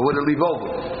 Well, what did it leave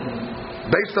over?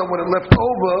 Based on what it left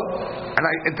over, and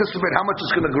I anticipate how much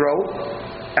it's going to grow,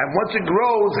 and once it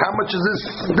grows, how much is this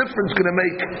difference going to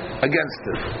make against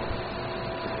it?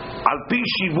 Al pi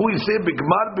shivui se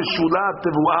bigmar b'shula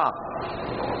tevuah.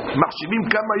 מחשיבים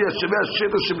כמה היה שווה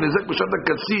השטר שמנזק בשעת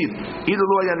הקציר אילו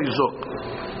לא היה נזוק.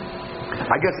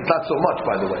 I guess it's not so much,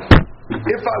 by the way.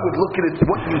 If I would look at it,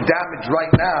 what you damage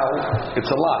right now, it's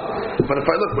a lot. But if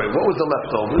I look, wait, what was the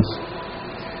leftovers?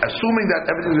 Assuming that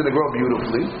everything's going to grow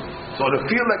beautifully, so the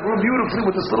field that grew beautifully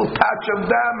with this little patch of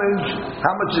damage,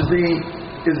 how much is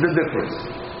the difference?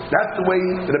 That's the way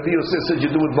Rabbi Yosef says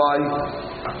you do it by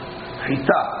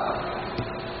chita.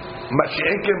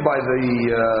 Mashi'ekin by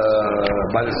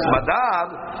the smadar,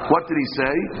 what did he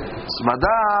say?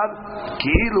 Smadar,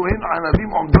 ki'ilu hin anavim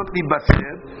omdot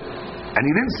libaser, and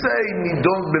he didn't say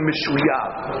nidon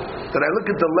b'mishuyat. That I look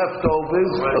at the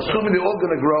leftovers, assuming they're all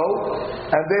going to grow,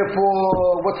 and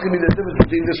therefore, what's going to be the difference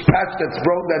between this patch that's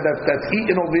broke, that's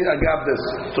eaten over here? I got this.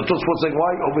 So Tosfot's saying,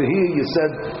 why over here you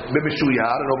said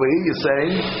b'mishuyat, and over here you're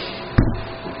saying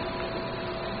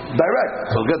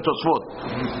direct. So get Tosfot.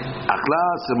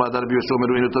 Achlas, Madar Biyosho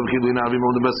Meruin Otam Chidu in Avim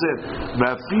on the Baser.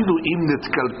 Vafidu im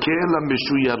netkalkel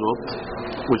mishuyarot,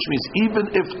 which means even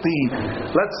if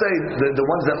let's say the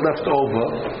ones that left over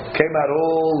came out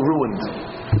all ruined.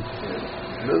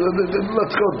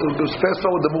 Let's go to fast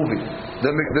forward the movie.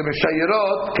 The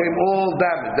mishuyarot came all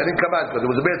damaged. They didn't come out because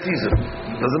it was a bad season.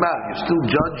 Doesn't matter. You still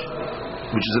judge,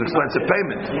 which is an expensive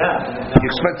payment. The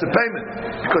expensive payment,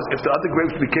 because if the other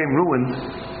grapes became ruined,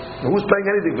 who's paying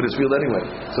anything for this field anyway?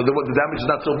 So the damage is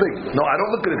not so big. No, I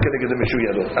don't look at it getting the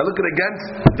mishuyarot. I look at it against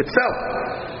itself.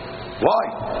 Why?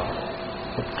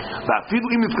 ואפילו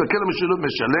אם נתקלקל המשלות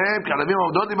משלם כענבים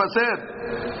העומדות להיבשר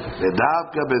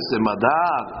ודווקא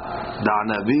בסמדר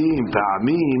לענבים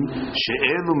פעמים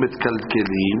שאלו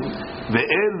מתקלקלים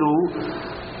ואלו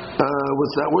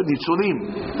what's that word? ניצולים.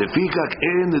 לפיכך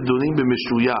אין נדונים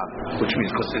במשויר. Which means,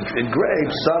 because in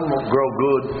grapes, some grow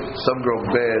good, some grow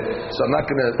bad, so I'm not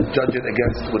going to judge it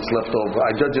against what's left over.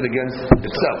 I judge it against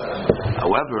itself.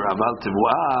 However, אבל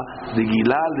תבואה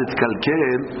רגילה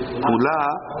להתקלקל כולה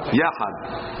יחד.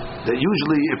 That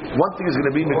usually, if one thing is going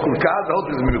to be מקולקל, the whole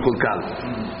thing is going to be מקולקל.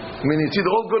 I mean, it's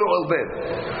either all good or all bad.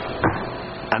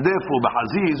 And therefore,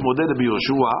 בחזיז מודה רבי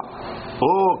יהושע,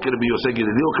 או כרבי יוסי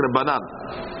גלילי, או כרבנן.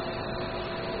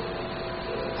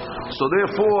 So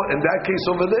therefore, in that case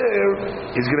over there,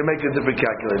 he's going to make a different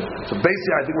calculation. So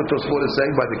basically, I think what Tosfot is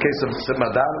saying by the case of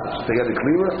Semadar, to get it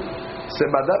clearer,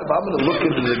 Semadar, if I'm going to look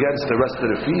at it against the rest of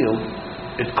the field,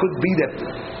 it could be that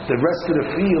the rest of the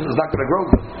field is not going to grow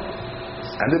good.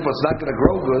 And if it's not going to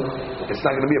grow good, it's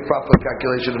not going to be a proper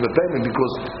calculation of the payment,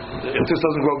 because if this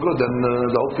doesn't grow good, then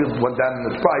the whole field went down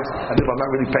in its price, and if I'm not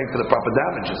really paying for the proper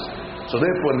damages. So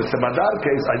therefore, in the Semadar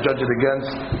case, I judge it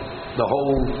against the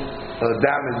whole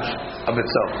damage of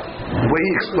itself. The way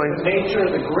he explains, the nature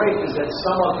of the grape is that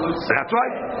some are good. That's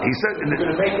right. He said, you're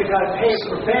going to make the guy pay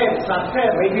for bad. It's not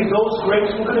fair. Maybe those grapes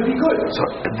were going to be good. So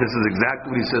this is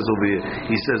exactly what he says over here.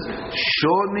 He says,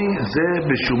 "Shoni ze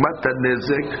b'shumat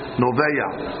hanezek noveya."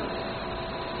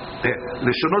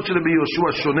 לשונות של רבי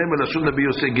יהושע שונה מלשון רבי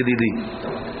יוסי גלילי.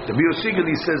 רבי יוסי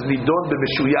גלילי says נידון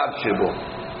במשויב שבו.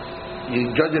 You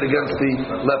judge it against the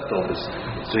leftovers.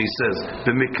 So he says,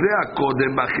 במקרה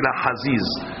הקודם באכילה חזיז,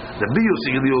 רבי יוסי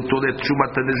גלילי אותו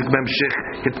לתשומת הנזק בהמשך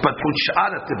התפתחות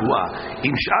שאר התבואה.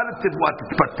 אם שאר התבואה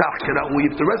תתפתח כראוי,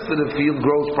 if the rest of the field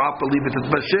grows properly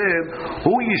ותתבשל,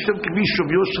 הוא ישב כפי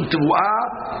שוויו של תבואה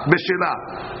בשלה.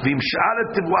 ואם שאר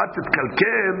התבואה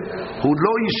תתקלקל, הוא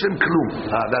לא ישב כלום.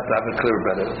 That I have it clear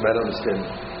better understand.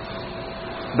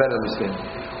 Better understand.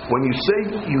 When you say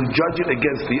you judge it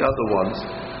against the other ones,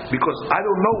 because I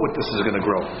don't know what this is going to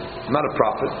grow. I'm not a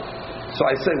prophet. So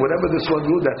I say, whatever this one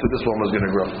grew, that's what this one was going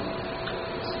to grow.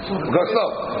 So,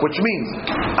 which means,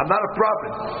 I'm not a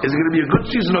prophet. Is it going to be a good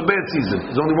season or bad season?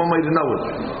 There's only one way to know it.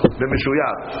 The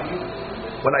Mishuyar.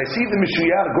 When I see the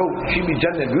Mishuyar grow Shibi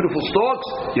Jen and beautiful stalks,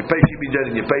 you pay Shibi Jen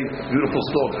and you pay beautiful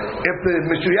stalks. If the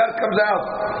Mishuyar comes out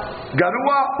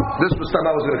Garua, this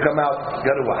Mustama was going to come out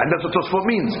Garua. And that's what Tosfot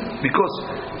means. Because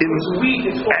in wheat,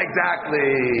 it's all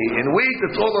exactly. In wheat,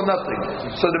 it's all or nothing.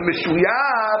 So the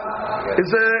Mishuyar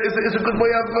is a good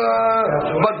way of...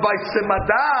 but by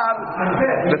Semadar,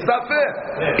 it's not fair.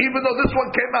 Even though this one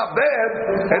came out bad,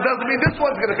 it doesn't mean this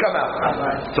one's going to come out.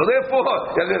 So therefore,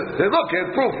 look, here's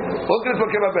proof. Look at this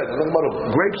one came out bad.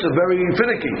 Grapes are very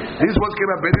finicky. These ones came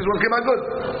out bad, these ones came out good.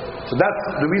 So that's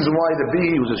the reason why the B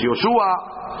uses Yoshua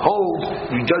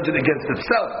holds, you judge it against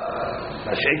itself.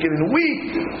 Now shake it in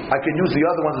wheat, I can use the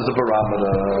other ones as a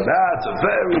barometer. That's a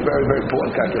very, very, very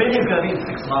important calculation.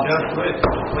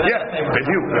 Yeah,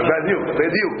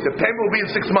 Bediu. The payment will be in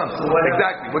 6 months.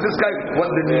 Exactly. But this guy, when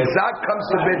the Nizak comes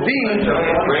to Bedin,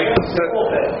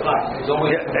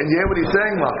 and you hear what he's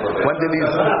saying, Mark? When the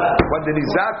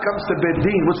Nizak comes to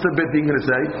Bedin, what's the Bedin going to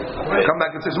say? Come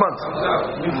back in 6 months.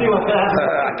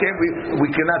 We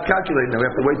cannot calculate now. We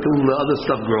have to wait till the other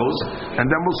stuff grows, and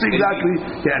then we'll see exactly.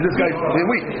 Yeah, and this guy,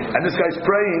 and this guy's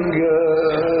praying.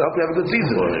 Hope you have a good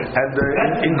season. And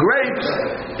in grapes,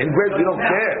 we don't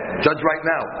care. Judge right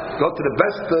now. Go to the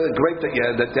best grape that you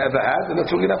ever had, and that's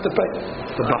what you're gonna have to pay.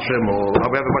 We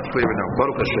have a much clearer now.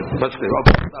 Baruch Hashem. Much clearer.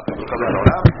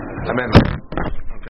 Amen.